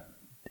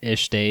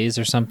 3-ish days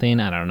or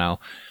something. I don't know.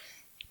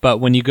 But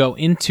when you go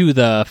into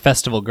the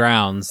festival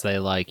grounds, they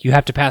you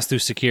have to pass through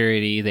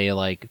security.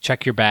 They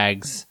check your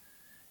bags,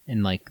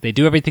 and they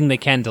do everything they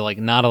can to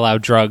not allow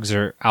drugs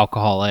or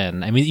alcohol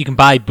in. I mean, you can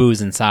buy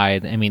booze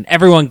inside. I mean,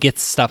 everyone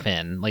gets stuff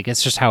in.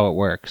 It's just how it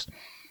works.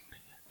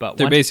 But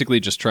they're basically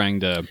just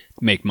trying to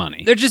make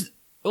money. They're just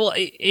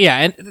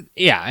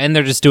and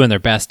they're just doing their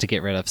best to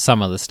get rid of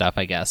some of the stuff,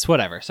 I guess.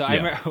 Whatever. So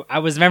yeah. I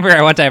remember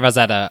one time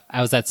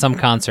I was at some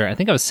concert. I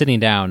think I was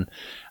sitting down.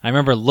 I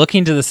remember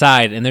looking to the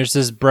side, and there's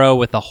this bro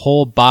with a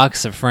whole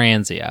box of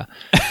Franzia.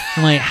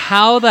 I'm like,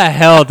 how the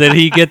hell did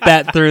he get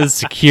that through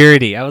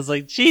security? I was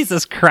like,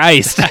 Jesus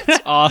Christ. That's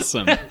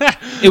awesome.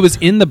 It was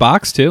in the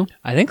box, too?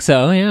 I think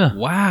so, yeah.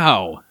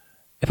 Wow.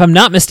 If I'm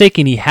not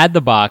mistaken, he had the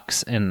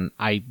box, and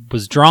I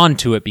was drawn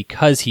to it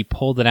because he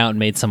pulled it out and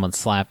made someone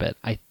slap it.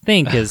 I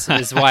think is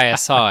why I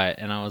saw it,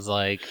 and I was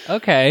like,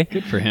 okay.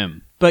 Good for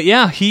him. But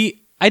yeah,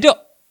 I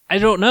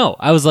don't know.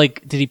 I was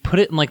like, did he put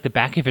it in the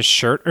back of his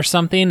shirt or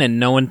something, and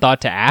no one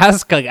thought to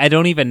ask? I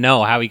don't even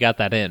know how he got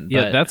that in.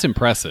 Yeah, that's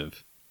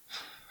impressive.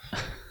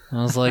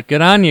 I was like,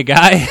 good on you,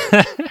 guy.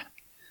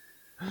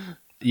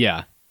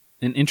 Yeah.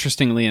 And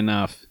interestingly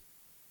enough,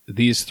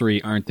 these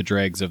 3 aren't the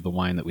dregs of the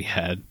wine that we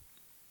had.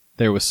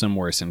 There was some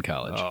worse in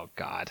college. Oh,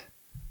 God.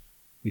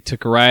 We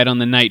took a ride on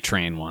the night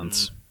train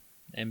once.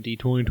 MD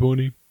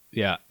 2020.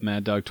 Yeah,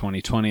 Mad Dog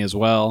 2020 as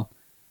well.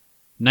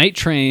 Night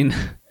train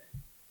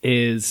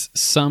is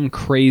some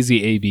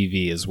crazy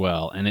ABV as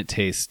well, and it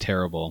tastes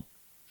terrible.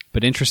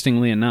 But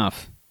interestingly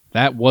enough,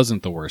 that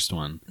wasn't the worst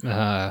one.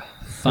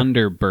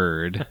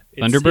 Thunderbird.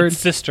 Thunderbird? It's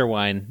sister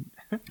wine.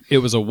 It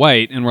was a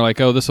white, and we're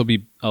like, oh, this will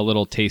be a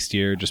little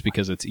tastier just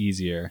because it's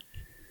easier.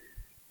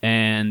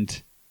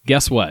 And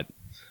guess what?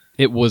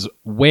 It was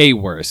way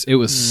worse. It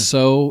was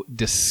so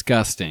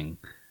disgusting.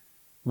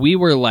 We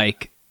were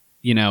like,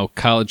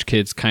 college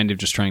kids kind of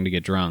just trying to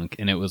get drunk,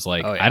 and it was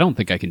like, I don't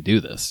think I can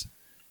do this.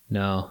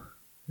 No,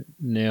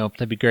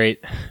 that'd be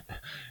great.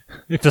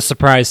 If the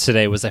surprise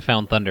today was I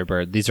found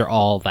Thunderbird, these are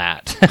all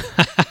that.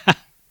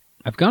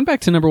 I've gone back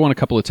to number 1 a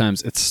couple of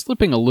times. It's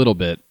slipping a little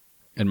bit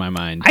in my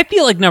mind. I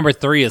feel like number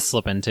 3 is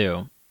slipping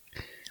too.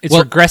 It's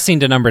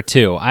regressing to number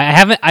 2.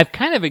 I've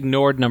kind of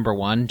ignored number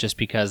 1 just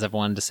because I've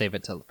wanted to save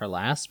it for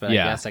last, but I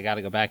guess I got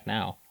to go back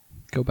now.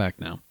 Go back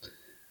now.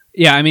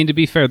 Yeah, I mean, to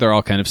be fair, they're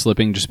all kind of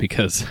slipping just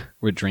because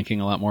we're drinking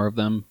a lot more of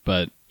them,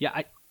 but... Yeah,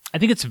 I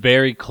think it's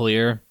very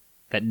clear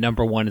that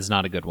number 1 is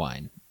not a good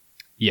wine.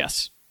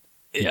 Yes.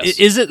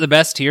 Is it the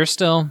best tier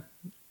still?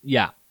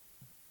 Yeah.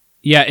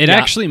 Yeah, it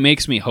actually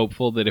makes me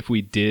hopeful that if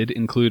we did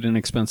include an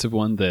expensive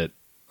one that...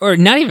 Or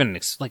not even,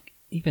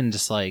 even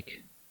just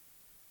like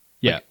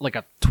a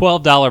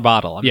 $12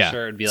 bottle. I'm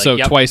sure it'd be like... So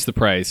twice the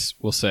price,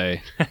 we'll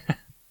say.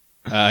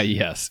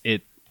 Yes.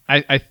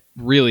 I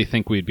really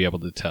think we'd be able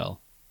to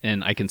tell.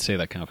 And I can say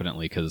that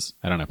confidently because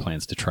I don't have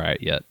plans to try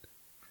it yet.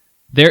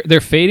 They're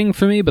fading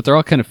for me, but they're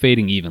all kind of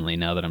fading evenly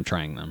now that I'm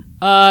trying them.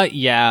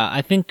 Yeah.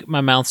 I think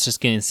my mouth's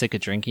just getting sick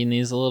of drinking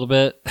these a little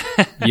bit.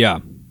 Yeah.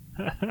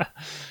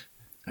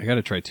 I got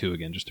to try 2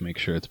 again just to make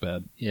sure it's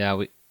bad. Yeah,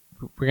 we're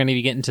going to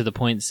be getting to the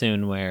point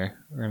soon where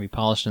we're going to be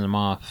polishing them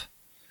off.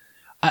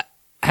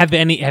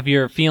 Have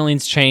your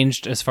feelings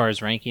changed as far as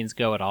rankings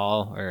go at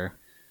all, or?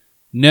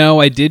 No,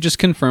 I did just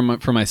confirm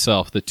for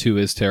myself that 2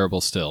 is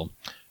terrible still.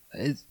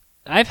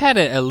 I've had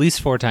it at least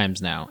 4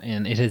 times now,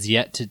 and it has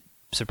yet to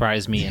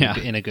surprise me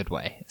in a good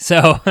way.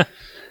 So,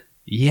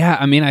 yeah,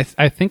 I mean,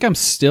 I think I'm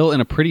still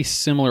in a pretty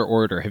similar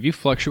order. Have you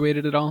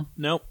fluctuated at all?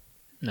 Nope.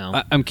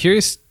 No. I'm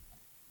curious,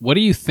 what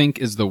do you think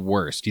is the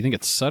worst? Do you think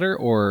it's Sutter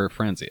or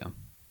Franzia?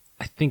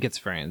 I think it's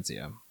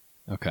Franzia.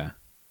 Okay.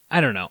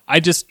 I don't know.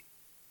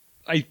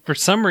 For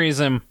some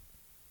reason,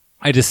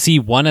 I just see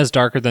one as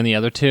darker than the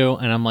other 2,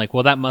 and I'm like,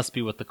 well, that must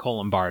be what the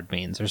Colombard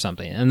means or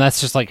something. And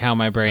that's just like how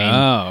my brain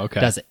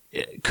does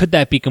it. Could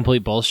that be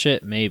complete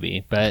bullshit?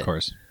 Maybe, but of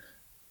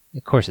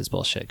course it's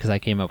bullshit because I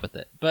came up with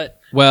it. But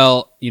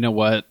well, you know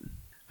what?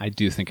 I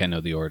do think I know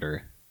the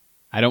order.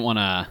 I don't want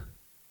to.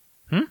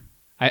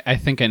 I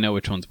think I know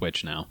which one's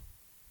which now.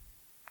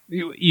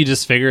 You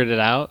just figured it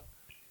out?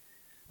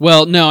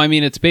 Well, no. I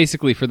mean, it's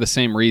basically for the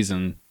same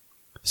reason.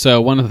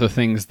 So one of the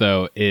things,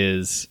 though,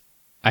 is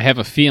I have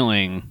a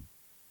feeling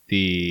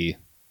oh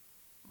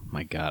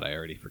my God, I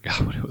already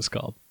forgot what it was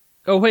called.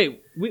 Oh,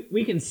 wait.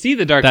 We can see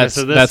the darkness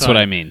of this That's one.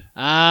 what I mean.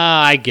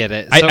 Ah, I get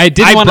it. So I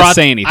didn't want to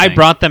say anything. I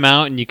brought them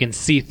out, and you can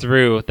see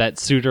through that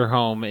Sutter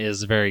Home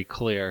is very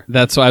clear.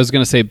 That's what I was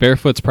going to say.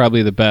 Barefoot's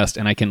probably the best,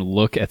 and I can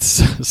look at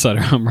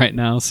Sutter Home right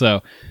now.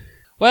 So,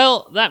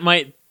 well, that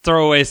might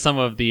throw away some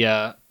of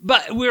the...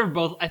 but we were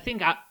both... I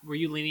think... were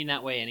you leaning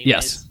that way anyways?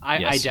 Yes.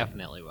 I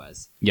definitely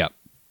was. Yep.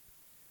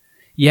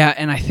 Yeah,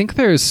 and I think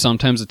there's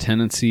sometimes a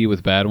tendency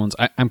with bad ones.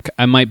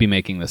 I might be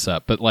making this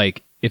up, but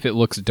like if it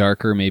looks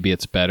darker, maybe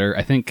it's better.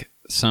 I think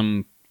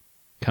some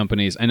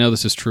companies, I know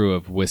this is true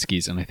of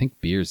whiskeys and I think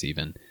beers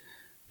even,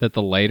 that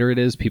the lighter it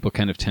is, people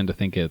kind of tend to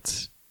think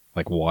it's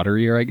like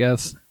waterier, I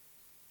guess.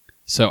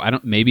 So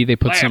maybe they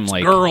put some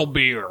like girl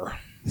beer.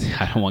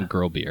 I don't want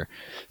girl beer.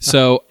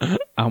 So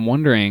I'm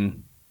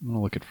wondering, I'm going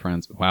to look at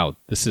Friends. Wow,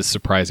 this is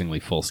surprisingly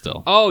full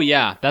still. Oh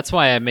yeah, that's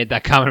why I made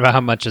that comment about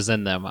how much is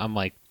in them. I'm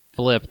like,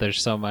 flip, there's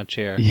so much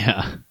here.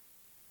 Yeah.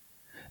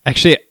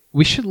 Actually,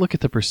 we should look at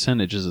the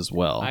percentages as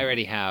well. I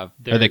already have.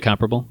 Are they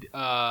comparable? 2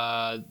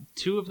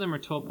 of them are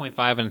 12.5,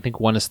 and I think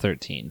one is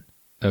 13.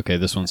 Okay,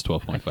 this one's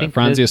 12.5.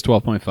 Franzia is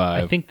 12.5.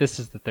 I think this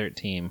is the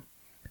 13.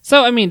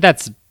 So, I mean,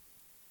 that's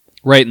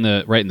right in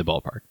the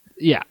ballpark.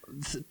 Yeah,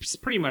 it's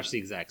pretty much the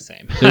exact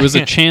same. There was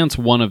a chance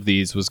one of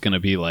these was going to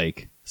be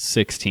like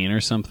 16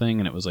 or something,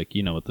 and it was like,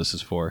 you know what this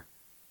is for.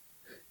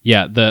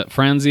 Yeah, the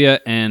Franzia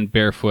and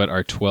Barefoot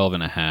are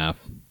 12.5.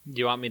 Do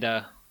you want me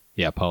to...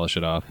 Yeah, polish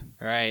it off.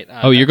 All right.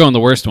 You're going the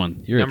worst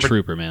one. You're a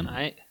trooper, man.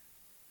 I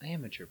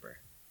am a trooper.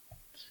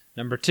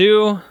 Number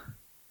 2,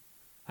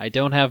 I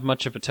don't have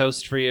much of a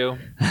toast for you.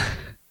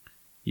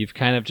 You've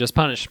kind of just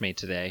punished me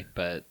today,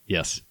 but...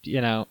 Yes.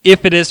 You know,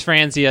 if it is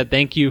Franzia,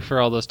 thank you for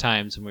all those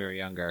times when we were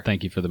younger.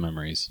 Thank you for the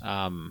memories.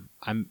 I'm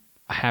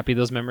happy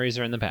those memories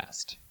are in the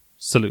past.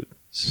 Salute.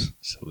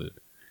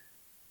 Salute.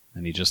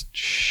 And he just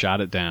shot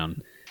it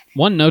down.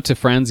 One note to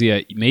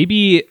Franzia,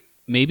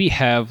 maybe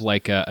have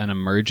like an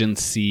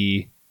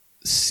emergency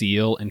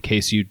seal in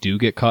case you do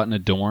get caught in a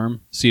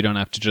dorm, so you don't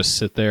have to just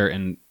sit there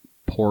and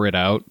pour it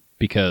out,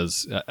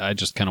 because I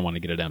just kind of want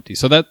to get it empty.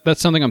 So that's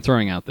something I'm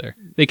throwing out there.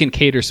 They can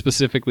cater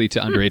specifically to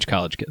underage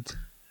college kids.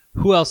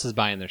 Who else is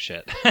buying their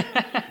shit?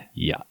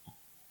 Yeah.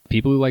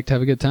 People who like to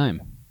have a good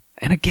time.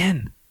 And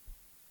again,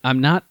 I'm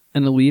not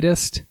an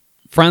elitist.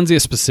 Franzia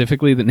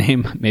specifically, the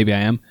name, maybe I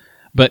am.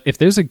 But if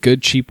there's a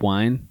good cheap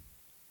wine,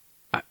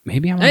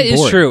 maybe I'm on board. That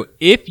is true.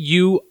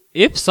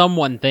 If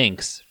someone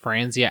thinks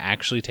Franzia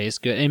actually tastes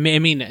good, I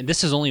mean,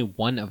 this is only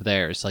one of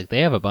theirs. Like,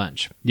 they have a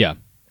bunch. Yeah.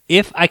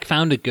 If I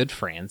found a good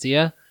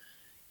Franzia,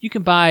 you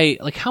can buy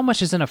like how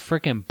much is in a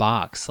freaking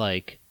box?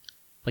 Like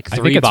 3 I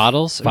think it's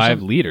bottles,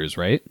 5 liters,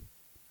 right?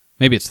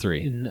 Maybe it's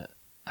 3.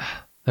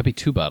 That'd be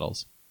 2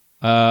 bottles.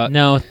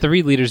 No,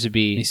 3 liters would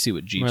be. Let me see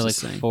what Jeeves more like is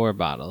saying. 4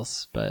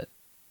 bottles, but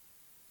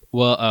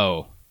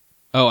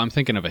I'm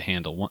thinking of a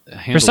handle.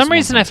 For some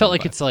reason, I felt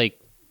like it's like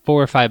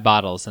 4 or 5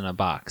 bottles in a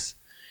box.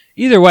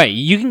 Either way,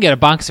 you can get a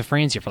box of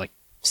Franzia for like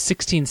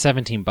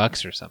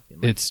 $16-17 or something.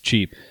 It's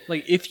cheap.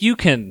 Like if you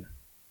can,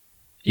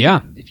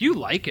 yeah. If you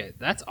like it,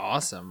 that's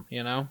awesome.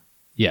 You know.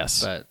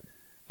 Yes.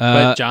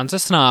 But John's a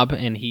snob,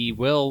 and he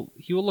will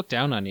look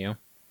down on you.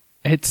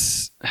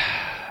 It's,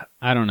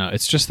 I don't know.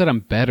 It's just that I'm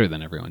better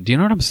than everyone. Do you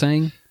know what I'm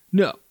saying?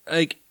 No,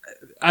 like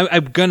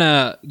I'm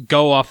gonna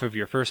go off of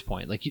your first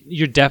point. Like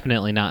you're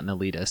definitely not an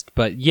elitist,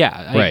 but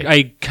yeah, right.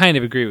 I kind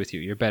of agree with you.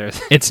 You're better.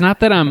 It's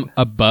not that I'm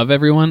above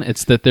everyone.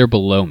 It's that they're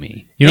below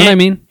me. You know what I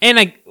mean?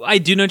 And I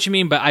do know what you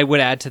mean, but I would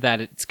add to that.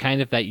 It's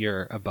kind of that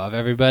you're above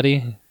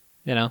everybody.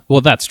 You know.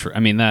 Well, that's true. I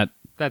mean that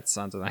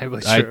sounds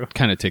undeniably true. I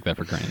kind of take that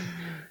for granted.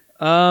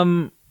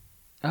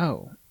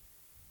 Oh.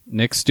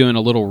 Nick's doing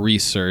a little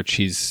research.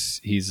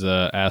 He's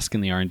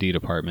asking the R&D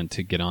department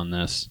to get on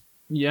this.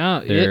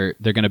 Yeah, they're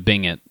going to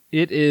Bing it.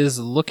 It is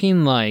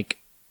looking like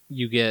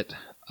you get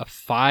a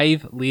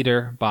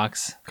 5-liter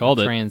box Called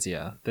of it.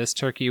 Franzia. This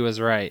turkey was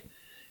right,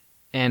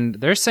 and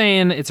they're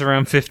saying it's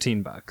around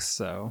 $15.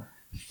 So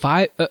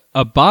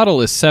a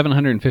bottle is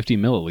 750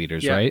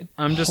 milliliters, yeah, right?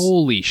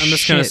 Holy shit! I'm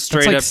just gonna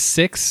straight That's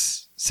like up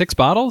six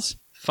bottles.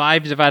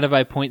 5 divided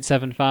by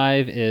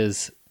 0.75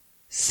 is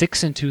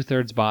 6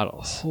 2/3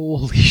 bottles.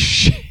 Holy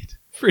shit!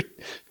 For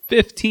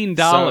 $15.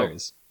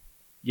 So,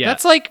 yeah,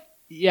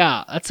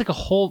 that's like a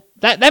whole.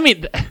 That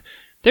mean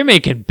they're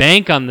making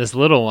bank on this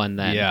little one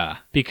then. Yeah,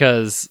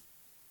 because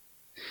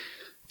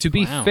to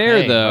be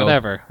fair though,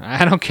 whatever.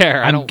 I don't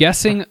care. I'm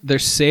guessing they're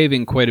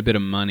saving quite a bit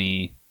of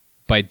money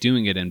by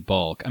doing it in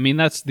bulk. I mean,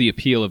 that's the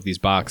appeal of these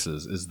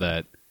boxes is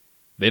that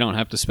they don't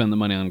have to spend the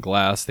money on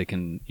glass. They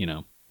can,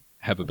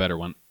 have a better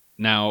one.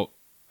 Now,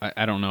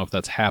 I don't know if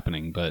that's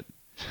happening, but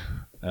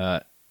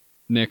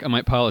Nick, I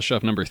might polish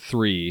off number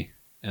 3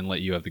 and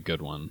let you have the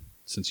good one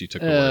since you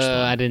took the worst one.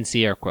 I didn't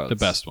see air quotes. The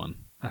best one.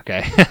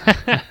 Okay.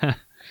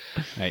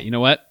 All right, you know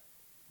what?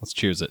 Let's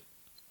cheers it.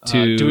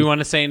 Do we want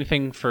to say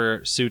anything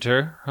for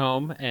Suitor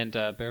Home and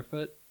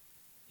Barefoot?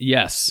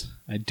 Yes,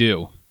 I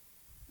do.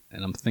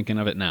 And I'm thinking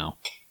of it now.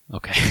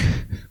 Okay.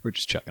 We're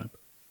just checking.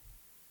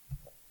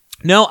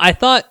 No, I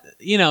thought,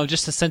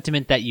 just the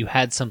sentiment that you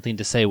had something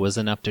to say was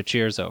enough to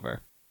cheers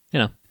over.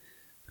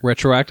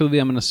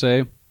 Retroactively, I'm going to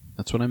say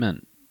that's what I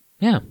meant.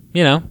 Yeah,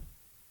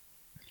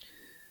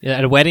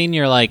 at a wedding,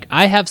 you're like,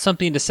 I have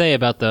something to say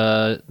about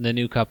the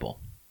new couple.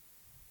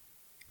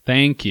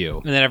 Thank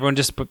you. And then everyone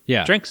just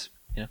drinks.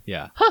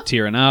 Yeah. Huh.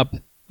 Tearing up.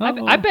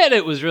 Oh. I bet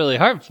it was really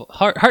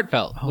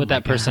heartfelt what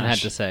that person had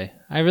to say.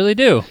 I really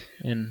do.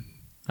 And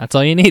that's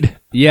all you need.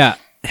 Yeah.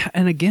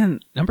 And again,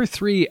 number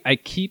 3, I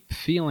keep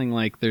feeling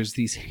like there's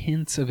these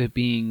hints of it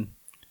being...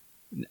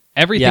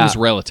 Everything's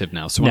relative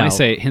now. So when I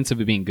say hints of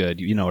it being good,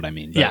 you know what I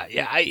mean. But...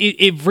 Yeah.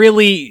 It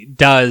really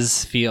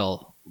does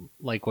feel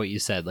like what you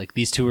said. Like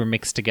these two were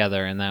mixed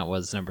together and that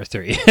was number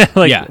 3.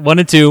 1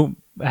 and 2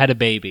 had a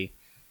baby.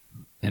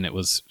 And it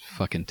was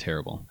fucking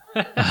terrible.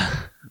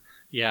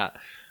 Yeah.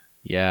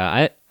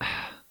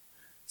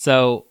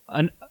 So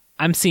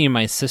I'm seeing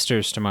my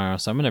sisters tomorrow,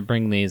 so I'm going to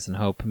bring these and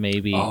hope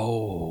maybe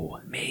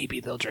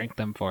they'll drink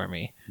them for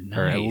me. Nice.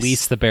 Or at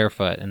least the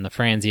Barefoot, and the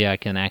Franzia I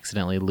can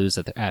accidentally lose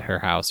at her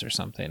house or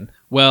something.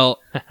 Well,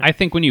 I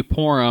think when you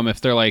pour them, if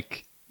they're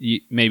like,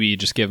 maybe you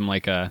just give them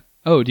like do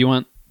you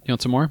want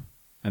some more?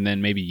 And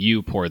then maybe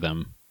you pour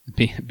them.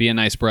 Be a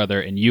nice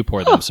brother, and you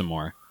pour them some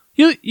more.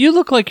 You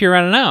look like you're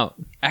running out.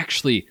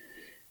 Actually,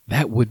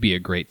 that would be a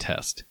great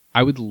test.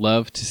 I would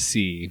love to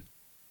see.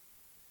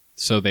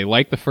 So they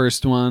like the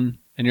first one,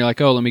 and you're like,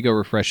 oh, let me go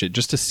refresh it,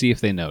 just to see if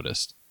they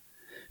noticed.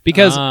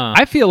 Because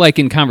I feel like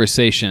in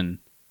conversation,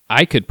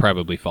 I could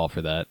probably fall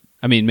for that.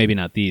 I mean, maybe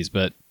not these,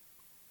 but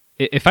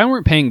if I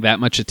weren't paying that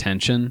much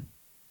attention,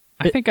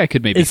 I think I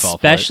could maybe fall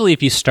for it. Especially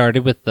if you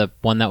started with the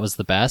one that was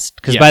the best.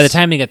 Because by the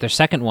time they get their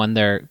second one,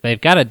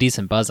 they've got a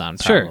decent buzz on,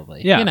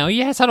 probably. Sure, yeah.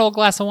 You just had a whole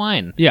glass of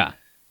wine. Yeah.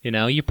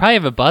 You probably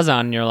have a buzz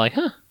on, and you're like,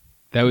 huh.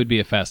 That would be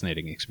a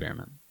fascinating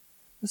experiment.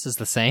 This is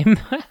the same.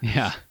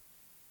 Yeah.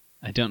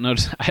 I don't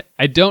notice.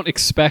 I don't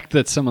expect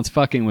that someone's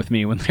fucking with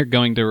me when they're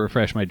going to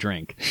refresh my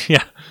drink.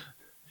 Yeah.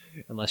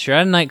 Unless you're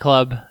at a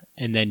nightclub,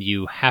 and then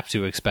you have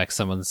to expect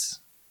someone's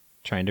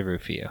trying to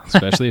roofie you.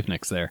 Especially if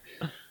Nick's there.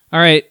 All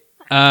right.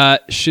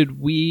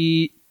 Should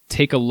we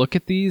take a look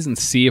at these and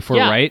see if we're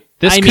right?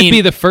 This could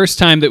be the first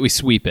time that we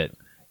sweep it.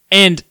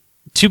 And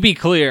to be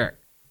clear,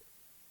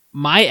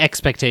 my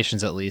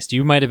expectations, at least,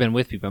 you might have been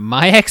with me, but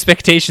my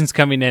expectations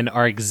coming in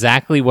are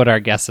exactly what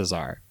our guesses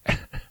are.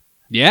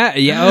 Yeah.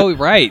 Oh,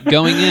 right.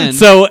 Going in.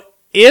 So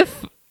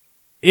if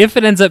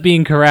it ends up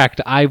being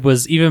correct, I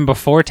was, even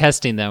before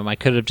testing them, I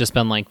could have just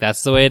been like,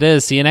 that's the way it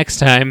is. See you next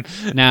time.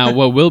 Now,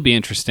 what will be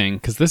interesting,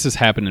 because this has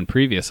happened in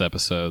previous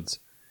episodes,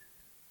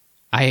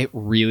 I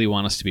really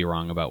want us to be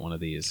wrong about one of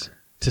these.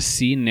 To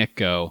see Nick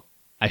go,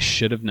 I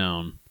should have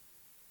known.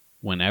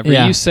 Whenever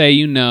you say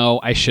you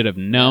know, I should have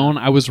known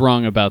I was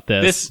wrong about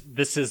this.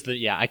 This is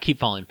I keep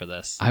falling for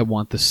this. I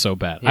want this so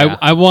bad. Yeah.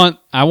 I want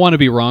to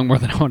be wrong more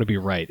than I want to be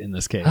right in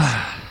this case.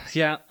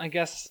 Yeah, I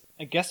guess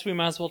we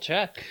might as well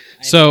check.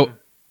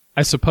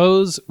 I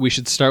suppose we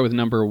should start with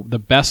the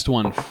best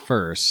one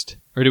first,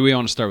 or do we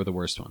want to start with the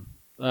worst one?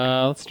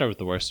 Let's start with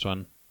the worst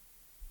one.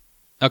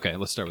 Okay,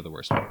 let's start with the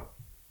worst one.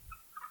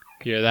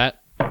 Hear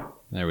that?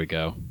 There we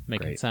go.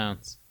 Making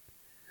sounds.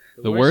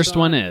 The worst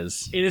one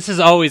is... This is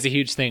always a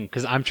huge thing,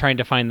 because I'm trying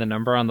to find the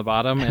number on the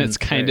bottom. And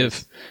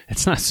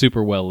it's not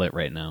super well lit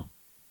right now.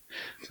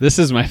 This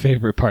is my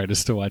favorite part,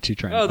 is to watch you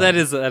try and find that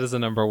is a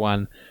number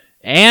one.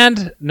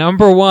 And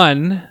number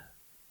one...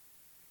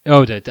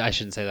 Oh, I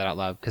shouldn't say that out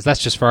loud, because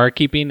that's just for our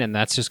keeping, and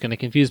that's just going to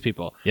confuse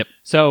people. Yep.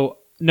 So,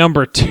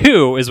 number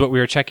 2 is what we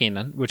were checking,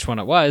 which one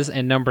it was,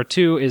 and number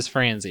 2 is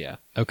Franzia.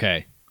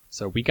 Okay.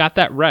 So, we got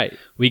that right.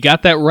 Which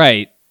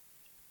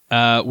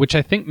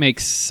I think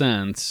makes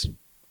sense.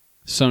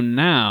 So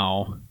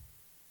now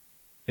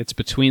it's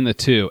between the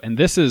two, and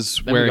this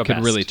is where it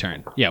could really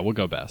turn. Yeah, we'll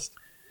go best.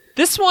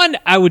 This one,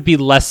 I would be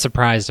less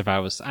surprised if I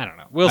was... I don't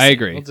know. I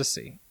agree. We'll just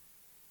see.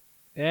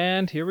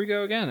 And here we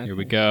go again. Here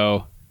we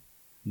go.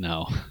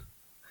 No.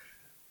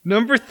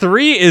 Number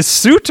 3 is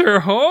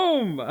Suitor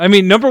Home. I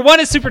mean, number 1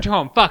 is Suitor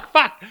Home. Fuck.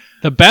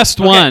 The best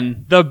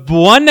one. The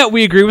one that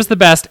we agree was the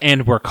best,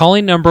 and we're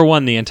calling number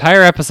 1 the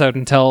entire episode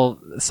until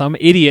some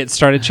idiot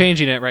started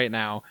changing it right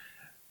now.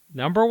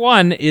 Number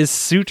 1 is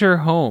Suitor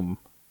Home.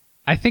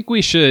 I think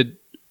we should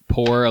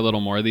pour a little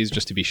more of these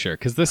just to be sure,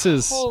 because this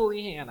is...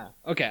 Holy Hannah.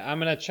 Okay, I'm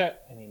going to check.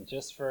 I mean,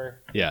 just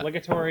for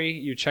obligatory,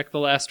 you check the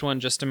last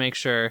one just to make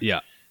sure. Yeah.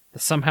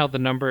 Somehow the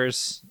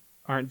numbers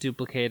aren't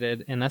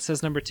duplicated, and that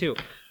says number 2.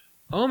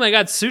 Oh my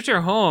God,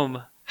 Suitor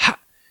Home.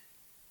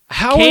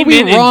 How are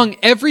we wrong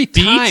every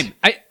time?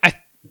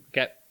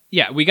 Okay.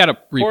 Yeah, we got to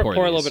report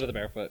Pour a little bit of the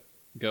Barefoot.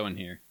 Go in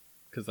here,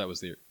 because that was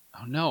the...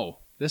 Oh no.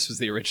 This was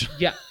the original.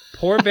 Yeah.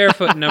 Pour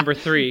Barefoot number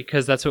 3,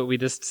 because that's what we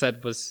just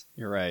said was...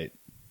 You're right.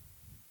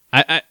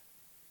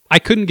 I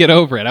couldn't get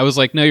over it. I was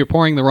like, no, you're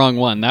pouring the wrong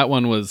one. That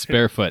one was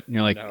Barefoot. And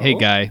you're like, Hey,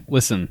 guy,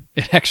 listen.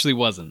 It actually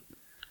wasn't.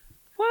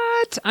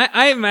 What?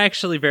 I'm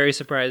actually very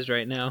surprised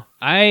right now.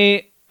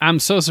 I'm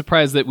so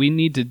surprised that we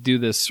need to do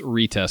this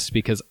retest,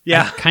 because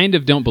I kind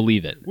of don't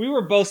believe it. We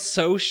were both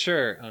so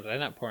sure. Oh, did I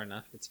not pour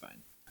enough? It's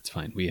fine. It's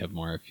fine. We have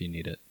more if you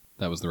need it.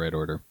 That was the right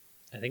order.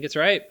 I think it's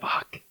right.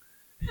 Fuck.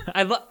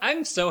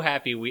 I'm so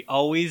happy. We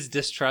always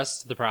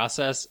distrust the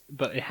process,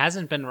 but it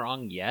hasn't been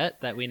wrong yet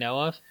that we know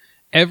of.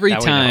 Every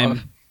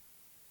time.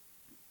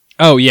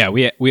 Oh yeah,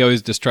 we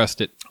always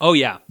distrust it. Oh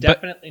yeah,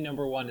 definitely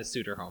number 1 is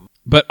Suitor Home.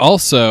 But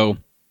also,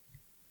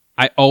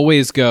 I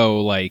always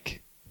go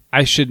like,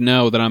 I should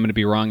know that I'm going to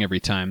be wrong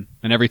every time,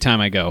 and every time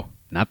I go,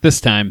 not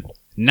this time,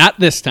 not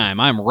this time.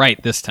 I'm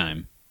right this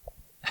time.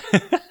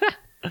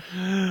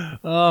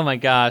 Oh my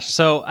gosh!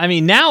 So I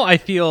mean, now I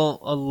feel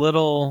a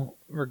little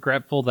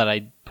regretful that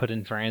I put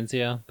in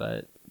Franzia,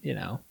 but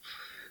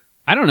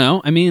I don't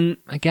know. I mean,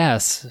 I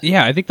guess.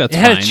 Yeah, I think that's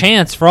fine. It had a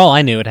chance. For all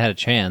I knew, it had a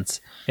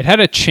chance. It had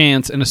a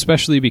chance, and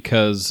especially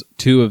because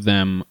 2 of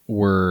them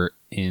were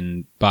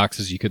in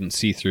boxes you couldn't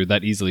see through,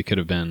 that easily could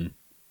have been...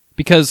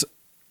 Because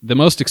the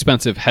most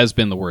expensive has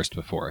been the worst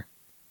before.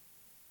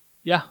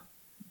 Yeah.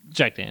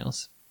 Jack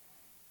Daniels.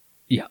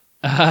 Yeah.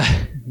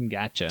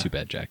 Gotcha. Too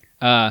bad, Jack.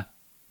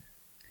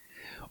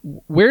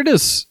 Where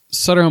does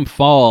Sutter Home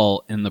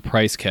fall in the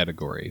price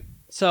category?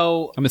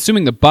 So I'm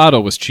assuming the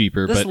bottle was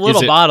cheaper, this but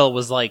little bottle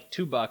was like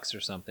 $2 or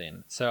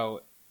something.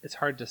 So it's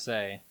hard to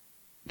say.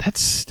 That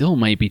still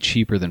might be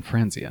cheaper than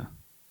Franzia.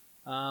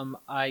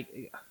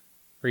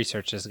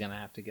 Research is gonna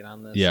have to get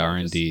on this. Yeah,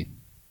 R&D.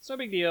 It's no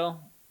big deal.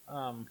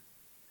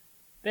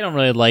 They don't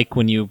really like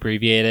when you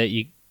abbreviate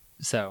it.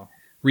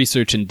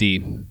 Research and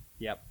D.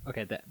 Yep.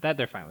 Okay, that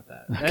they're fine with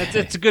that. Okay.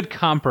 It's a good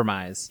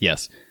compromise.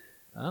 Yes.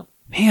 Oh.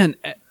 Man,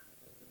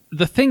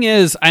 the thing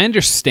is, I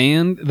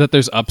understand that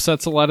there's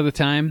upsets a lot of the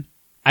time.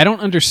 I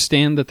don't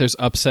understand that there's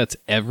upsets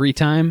every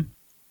time.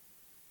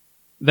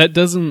 That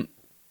doesn't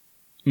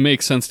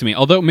make sense to me.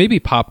 Although maybe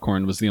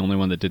Popcorn was the only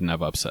one that didn't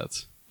have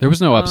upsets. There was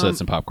no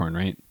upsets in Popcorn,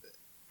 right?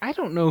 I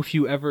don't know if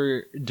you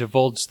ever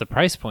divulged the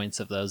price points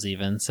of those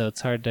even, so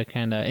it's hard to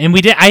kind of... And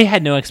we did. I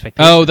had no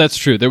expectations. Oh, that's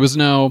true. There was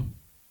no...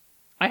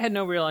 I had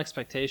no real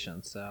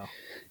expectations, so...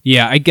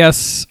 Yeah, I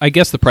guess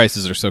the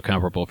prices are so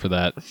comparable for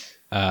that.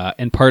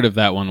 And part of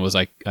that one was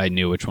I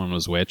knew which one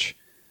was which.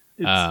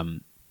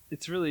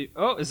 It's really...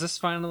 Oh, is this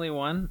finally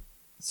one?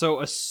 So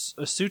a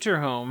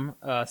Suitor Home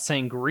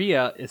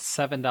Sangria is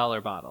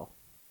 $7 bottle.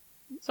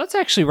 So that's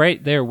actually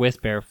right there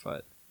with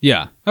Barefoot.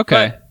 Yeah,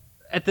 okay.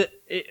 But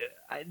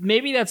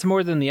maybe that's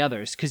more than the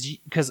others,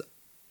 because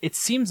it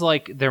seems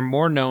like they're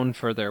more known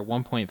for their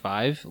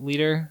 1.5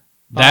 liter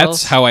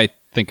bottles. That's how I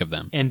think of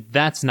them. And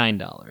that's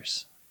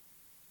 $9.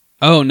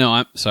 Oh, no,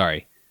 I'm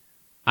sorry.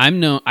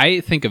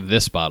 I think of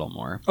this bottle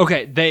more.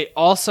 Okay, they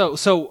also...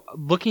 So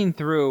looking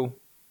through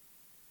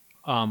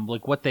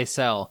like what they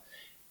sell,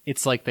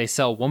 it's like they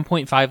sell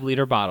 1.5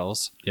 liter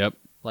bottles. Yep.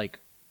 Like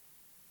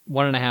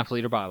 1.5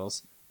 liter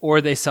bottles.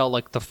 or they sell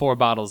like the 4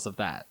 bottles of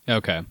that.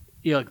 Okay.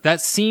 Like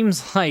that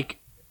seems like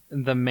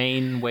the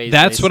main way.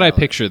 That's what I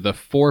picture, the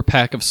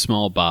 4-pack of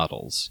small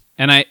bottles.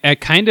 And I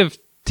kind of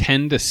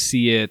tend to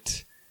see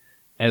it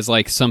as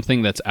like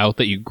something that's out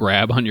that you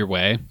grab on your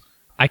way.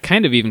 I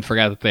kind of even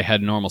forgot that they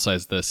had normal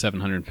size, the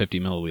 750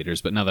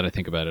 milliliters, but now that I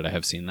think about it, I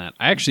have seen that.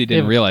 I actually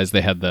didn't realize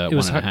they had the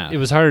 1.5. It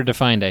was harder to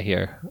find, I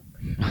hear.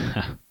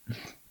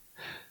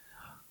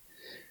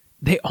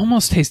 They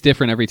almost taste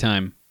different every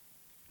time.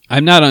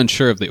 I'm not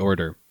unsure of the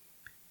order,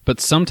 but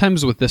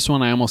sometimes with this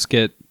one, I almost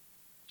get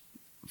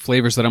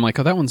flavors that I'm like,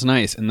 oh, that one's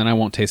nice, and then I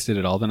won't taste it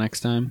at all the next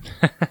time.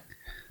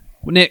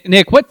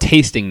 Nick, what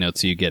tasting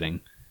notes are you getting?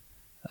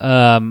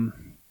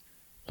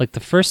 Like the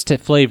first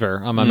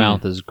flavor on my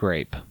mouth is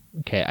grape.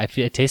 Okay, I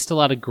taste a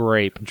lot of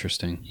grape.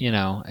 Interesting.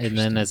 And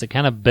then as it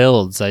kind of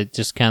builds, I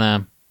just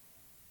kind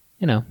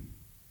of,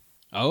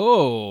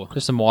 Oh.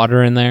 There's some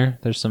water in there.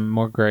 There's some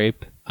more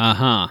grape.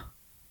 Uh-huh.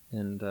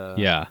 And,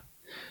 yeah.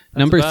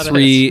 Number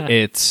 3,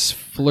 it's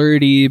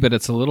flirty, but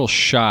it's a little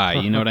shy.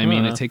 You know what I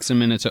mean? It takes a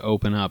minute to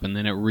open up, and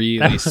then it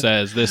really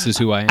says, this is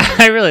who I am.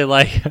 I really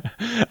like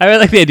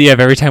the idea of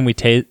every time we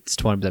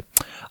taste one,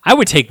 I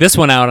would take this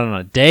one out on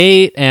a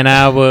date, and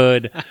I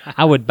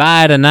would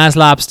buy it a nice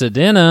lobster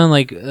dinner.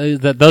 Like,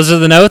 those are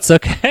the notes?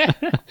 Okay.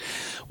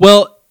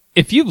 Well,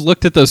 if you've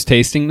looked at those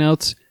tasting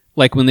notes,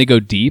 like when they go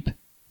deep,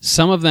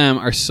 some of them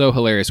are so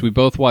hilarious. We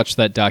both watched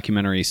that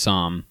documentary,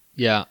 Somm.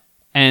 Yeah.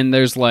 And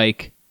there's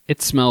like,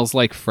 it smells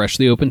like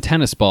freshly opened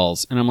tennis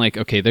balls. And I'm like,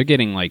 okay, they're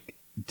getting like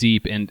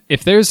deep. And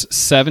if there's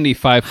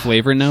 75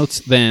 flavor notes,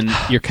 then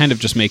you're kind of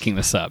just making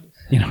this up.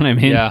 You know what I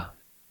mean? Yeah.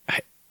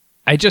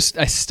 I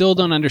still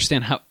don't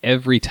understand how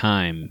every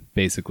time,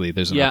 basically,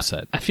 there's an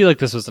upset. I feel like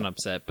this was an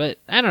upset, but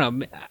I don't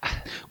know.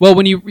 Well,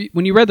 when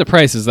you read the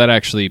prices, that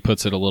actually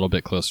puts it a little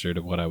bit closer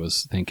to what I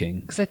was thinking.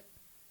 Because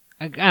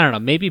I don't know.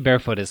 Maybe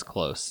Barefoot is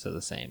close to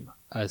the same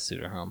as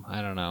Suderholm.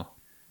 I don't know.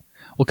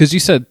 Well, because you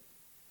said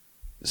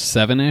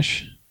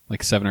 7-ish,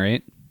 like 7 or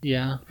 8.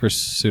 Yeah. For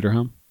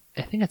Suderholm.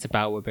 I think that's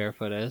about what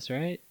Barefoot is,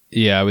 right?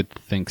 Yeah, I would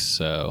think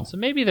so. So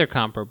maybe they're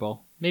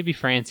comparable. Maybe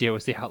Francia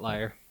was the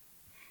outlier.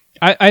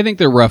 I think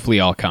they're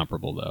roughly all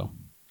comparable, though.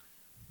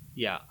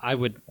 Yeah, I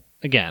would.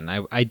 Again,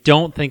 I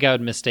don't think I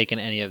would mistake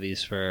any of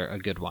these for a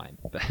good wine.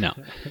 No.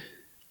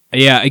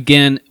 Yeah,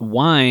 again,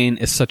 wine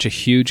is such a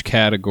huge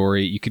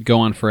category. You could go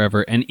on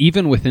forever. And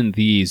even within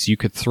these, you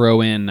could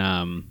throw in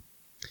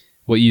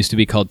what used to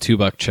be called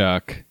 $2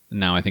 Chuck.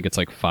 Now I think it's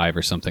like 5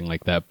 or something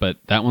like that. But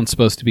that one's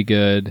supposed to be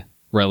good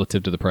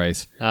relative to the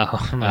price.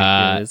 Oh, my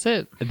God. Is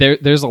it?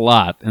 There's a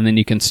lot. And then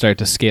you can start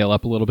to scale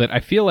up a little bit. I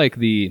feel like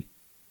the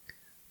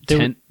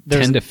 $10 to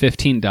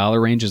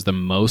 $15 range is the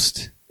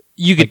most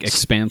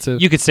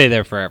expansive. You could stay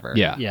there forever.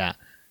 Yeah. Yeah.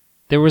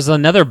 There was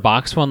another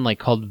box one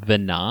called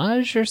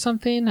Vinage or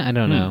something. I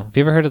don't know. Have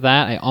you ever heard of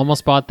that? I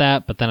almost bought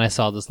that, but then I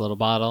saw this little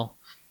bottle.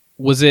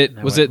 Was it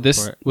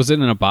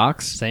in a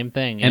box? Same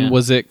thing. Yeah. And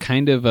was it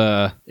kind of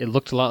it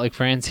looked a lot like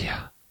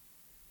Francia.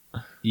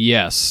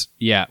 Yes.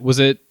 Yeah.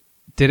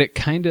 Did it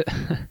kind of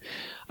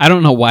I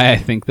don't know why I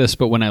think this,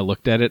 but when I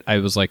looked at it, I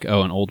was like,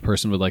 oh, an old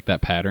person would like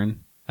that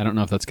pattern. I don't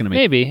know if that's going to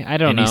make I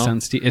don't any know.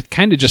 sense to you. It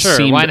kind of just seemed...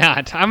 Sure, why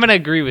not? I'm going to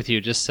agree with you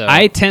just so.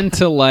 I tend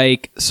to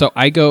so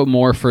I go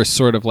more for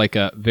sort of like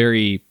a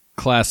very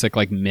classic,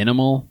 like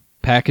minimal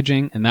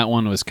packaging, and that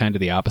one was kind of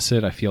the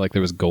opposite. I feel like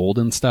there was gold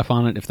and stuff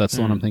on it, if that's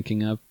the one I'm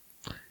thinking of.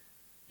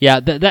 Yeah,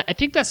 I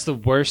think that's the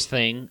worst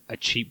thing a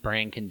cheap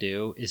brand can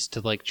do is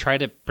to try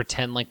to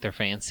pretend like they're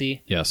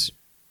fancy. Yes.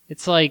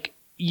 It's like,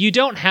 you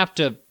don't have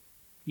to,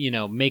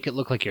 make it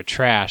look like you're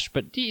trash,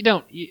 but you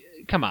don't...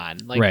 come on,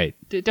 right.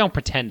 Don't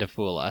pretend to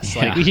fool us.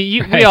 Yeah, right.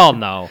 We all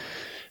know.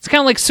 It's kind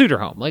of like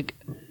Suderholm.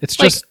 It's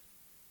just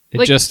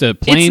a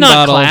plain it's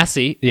not bottle.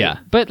 Classy. Yeah.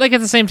 But at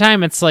the same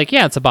time, it's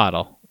it's a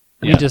bottle.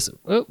 Yeah. We just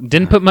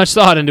didn't put much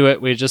thought into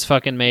it. We just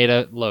fucking made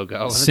a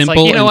logo. And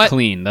Simple you know and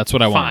clean. That's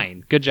what I want.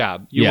 Fine. Good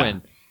job. You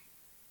win.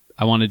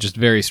 I want it just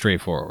very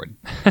straightforward.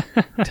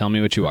 Tell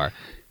me what you are.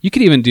 You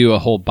could even do a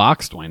whole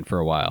boxed wine for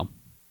a while.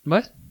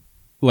 What?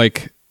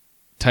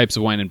 Types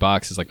of wine in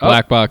boxes, like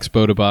Black Box,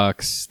 Boda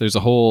Box. There's a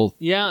whole...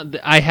 Yeah,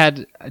 I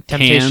had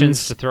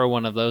temptations to throw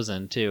one of those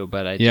in too,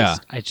 but I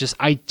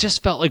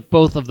just felt like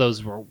both of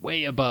those were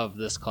way above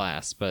this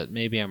class, but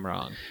maybe I'm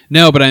wrong.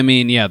 No, but I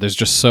mean, there's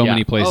just so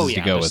many places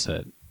to go with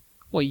it.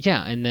 Well,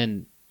 yeah, and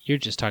then you're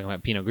just talking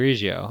about Pinot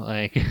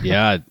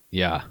Grigio.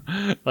 Yeah.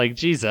 Like,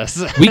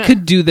 Jesus. We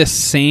could do the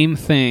same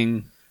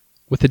thing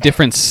with a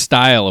different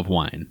style of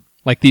wine.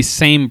 Like these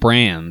same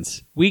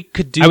brands. We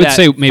could do that. I would that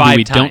say maybe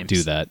we times. don't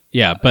do that.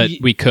 Yeah, but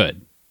we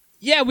could.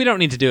 Yeah, we don't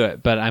need to do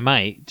it, but I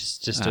might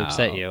just to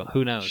upset you.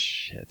 Who knows?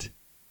 Shit.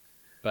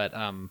 But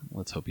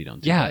let's hope you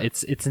don't do that.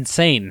 It's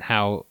insane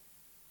how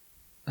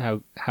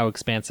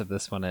expansive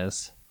this one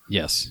is.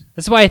 Yes.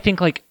 That's why I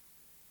think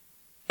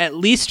at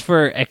least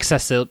for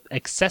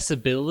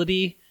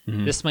accessibility,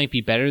 this might be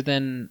better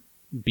than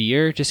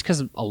beer, just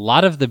because a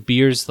lot of the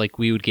beers like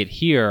we would get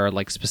here are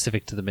like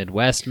specific to the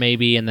Midwest,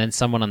 maybe, and then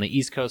someone on the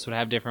East Coast would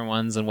have different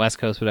ones, and West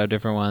Coast would have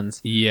different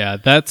ones. Yeah,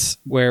 that's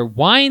where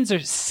wines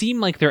seem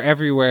like they're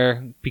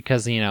everywhere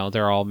because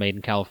they're all made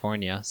in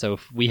California. So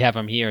if we have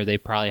them here, they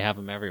probably have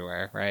them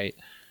everywhere, right?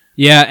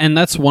 Yeah, and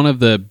that's one of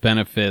the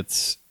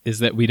benefits is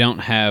that we don't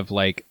have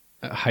like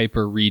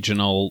hyper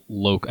regional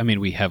local. I mean,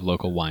 we have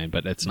local wine,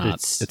 but it's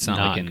not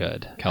like in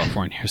good.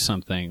 California or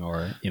something,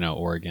 or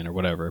Oregon or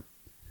whatever.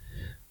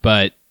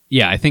 But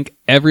yeah, I think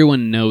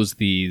everyone knows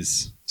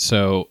these,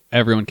 so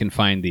everyone can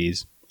find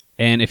these.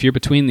 And if you're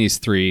between these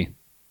three,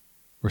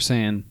 we're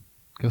saying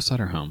go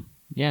Sutter Home.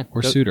 Yeah,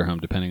 or Suter Home,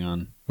 depending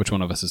on which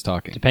one of us is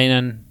talking. Depending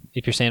on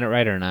if you're saying it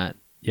right or not.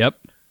 Yep.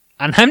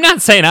 And I'm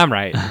not saying I'm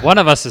right. One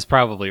of us is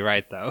probably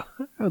right, though.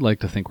 I would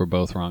like to think we're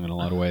both wrong in a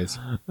lot of ways.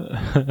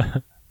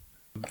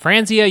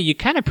 Franzia, you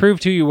kind of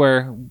proved who you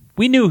were.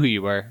 We knew who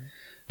you were,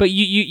 but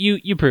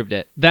you proved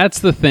it. That's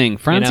the thing.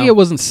 Franzia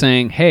wasn't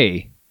saying,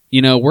 hey,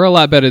 we're a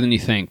lot better than you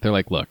think. They're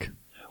like, look,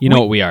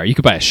 what we are. You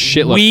could buy a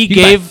shitload. You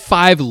could buy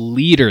 5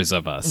 liters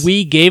of us.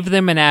 We gave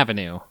them an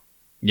avenue.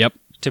 Yep.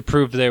 To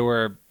prove they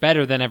were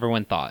better than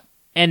everyone thought.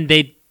 And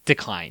they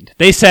declined.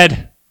 They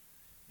said,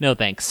 no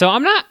thanks. So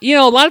I'm not,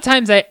 a lot of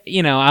times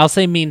I'll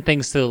say mean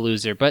things to the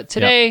loser, but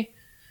today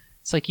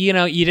it's like, you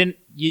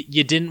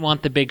didn't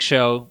want the big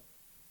show.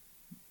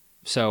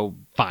 So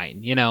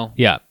fine,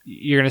 Yeah.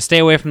 You're going to stay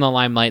away from the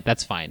limelight.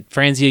 That's fine.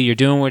 Franzia, you're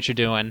doing what you're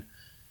doing.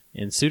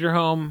 In Suter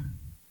Home,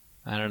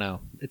 I don't know.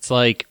 It's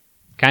like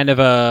kind of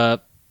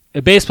a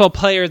baseball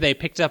player they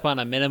picked up on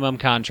a minimum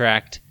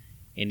contract,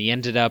 and he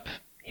ended up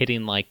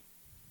hitting like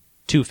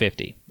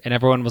 .250, and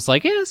everyone was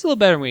like, "Yeah, it's a little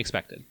better than we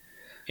expected,"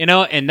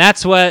 And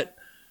that's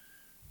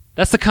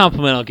the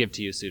compliment I'll give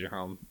to you, Suter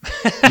Home.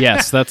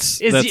 Yes, that's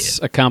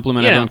a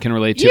compliment everyone can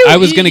relate to. I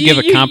was going to give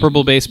a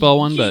comparable baseball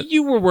one, but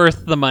you were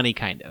worth the money,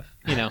 kind of.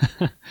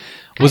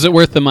 Was it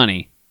worth the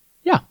money?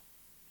 Yeah.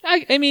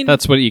 I mean,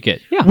 that's what you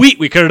get. Yeah.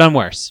 We could have done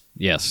worse.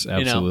 Yes,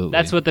 absolutely.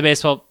 That's what the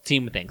baseball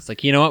team thinks.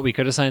 Like, you know what? We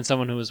could have signed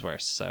someone who was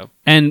worse. So,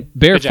 and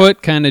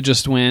Barefoot kind of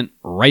just went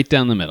right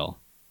down the middle.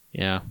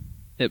 Yeah.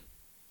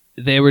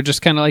 They were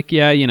just kind of like,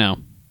 we're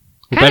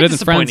better than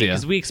Franzia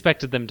because we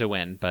expected them to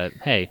win. But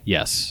hey,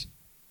 yes,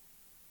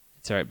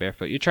 it's all right.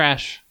 Barefoot, you're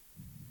trash.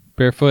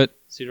 Barefoot,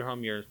 Suter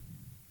Home, you're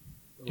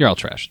all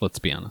trash. Let's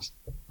be honest.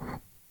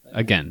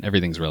 Again,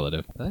 everything's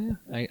relative.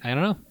 I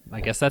don't know.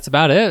 I guess that's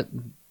about it.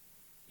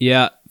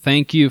 Yeah,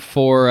 thank you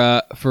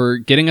for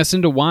getting us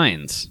into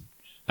wines.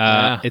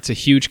 It's a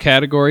huge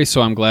category,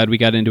 so I'm glad we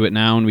got into it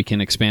now and we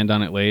can expand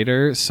on it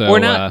later.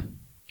 So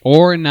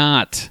or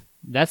not.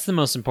 That's the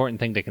most important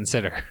thing to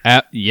consider.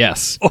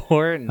 Yes.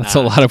 Or not. That's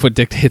a lot of what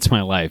dictates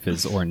my life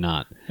is or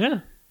not. Yeah.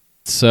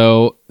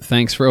 So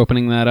thanks for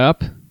opening that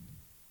up.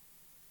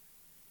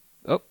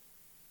 Oh.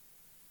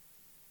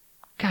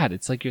 God,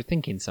 it's like you're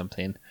thinking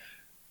something.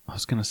 I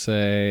was going to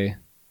say...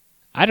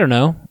 I don't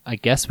know. I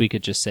guess we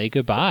could just say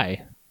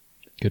goodbye.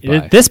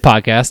 Goodbye. This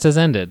podcast has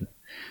ended.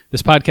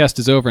 This podcast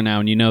is over now,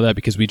 and you know that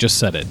because we just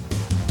said it.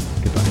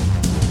 Goodbye.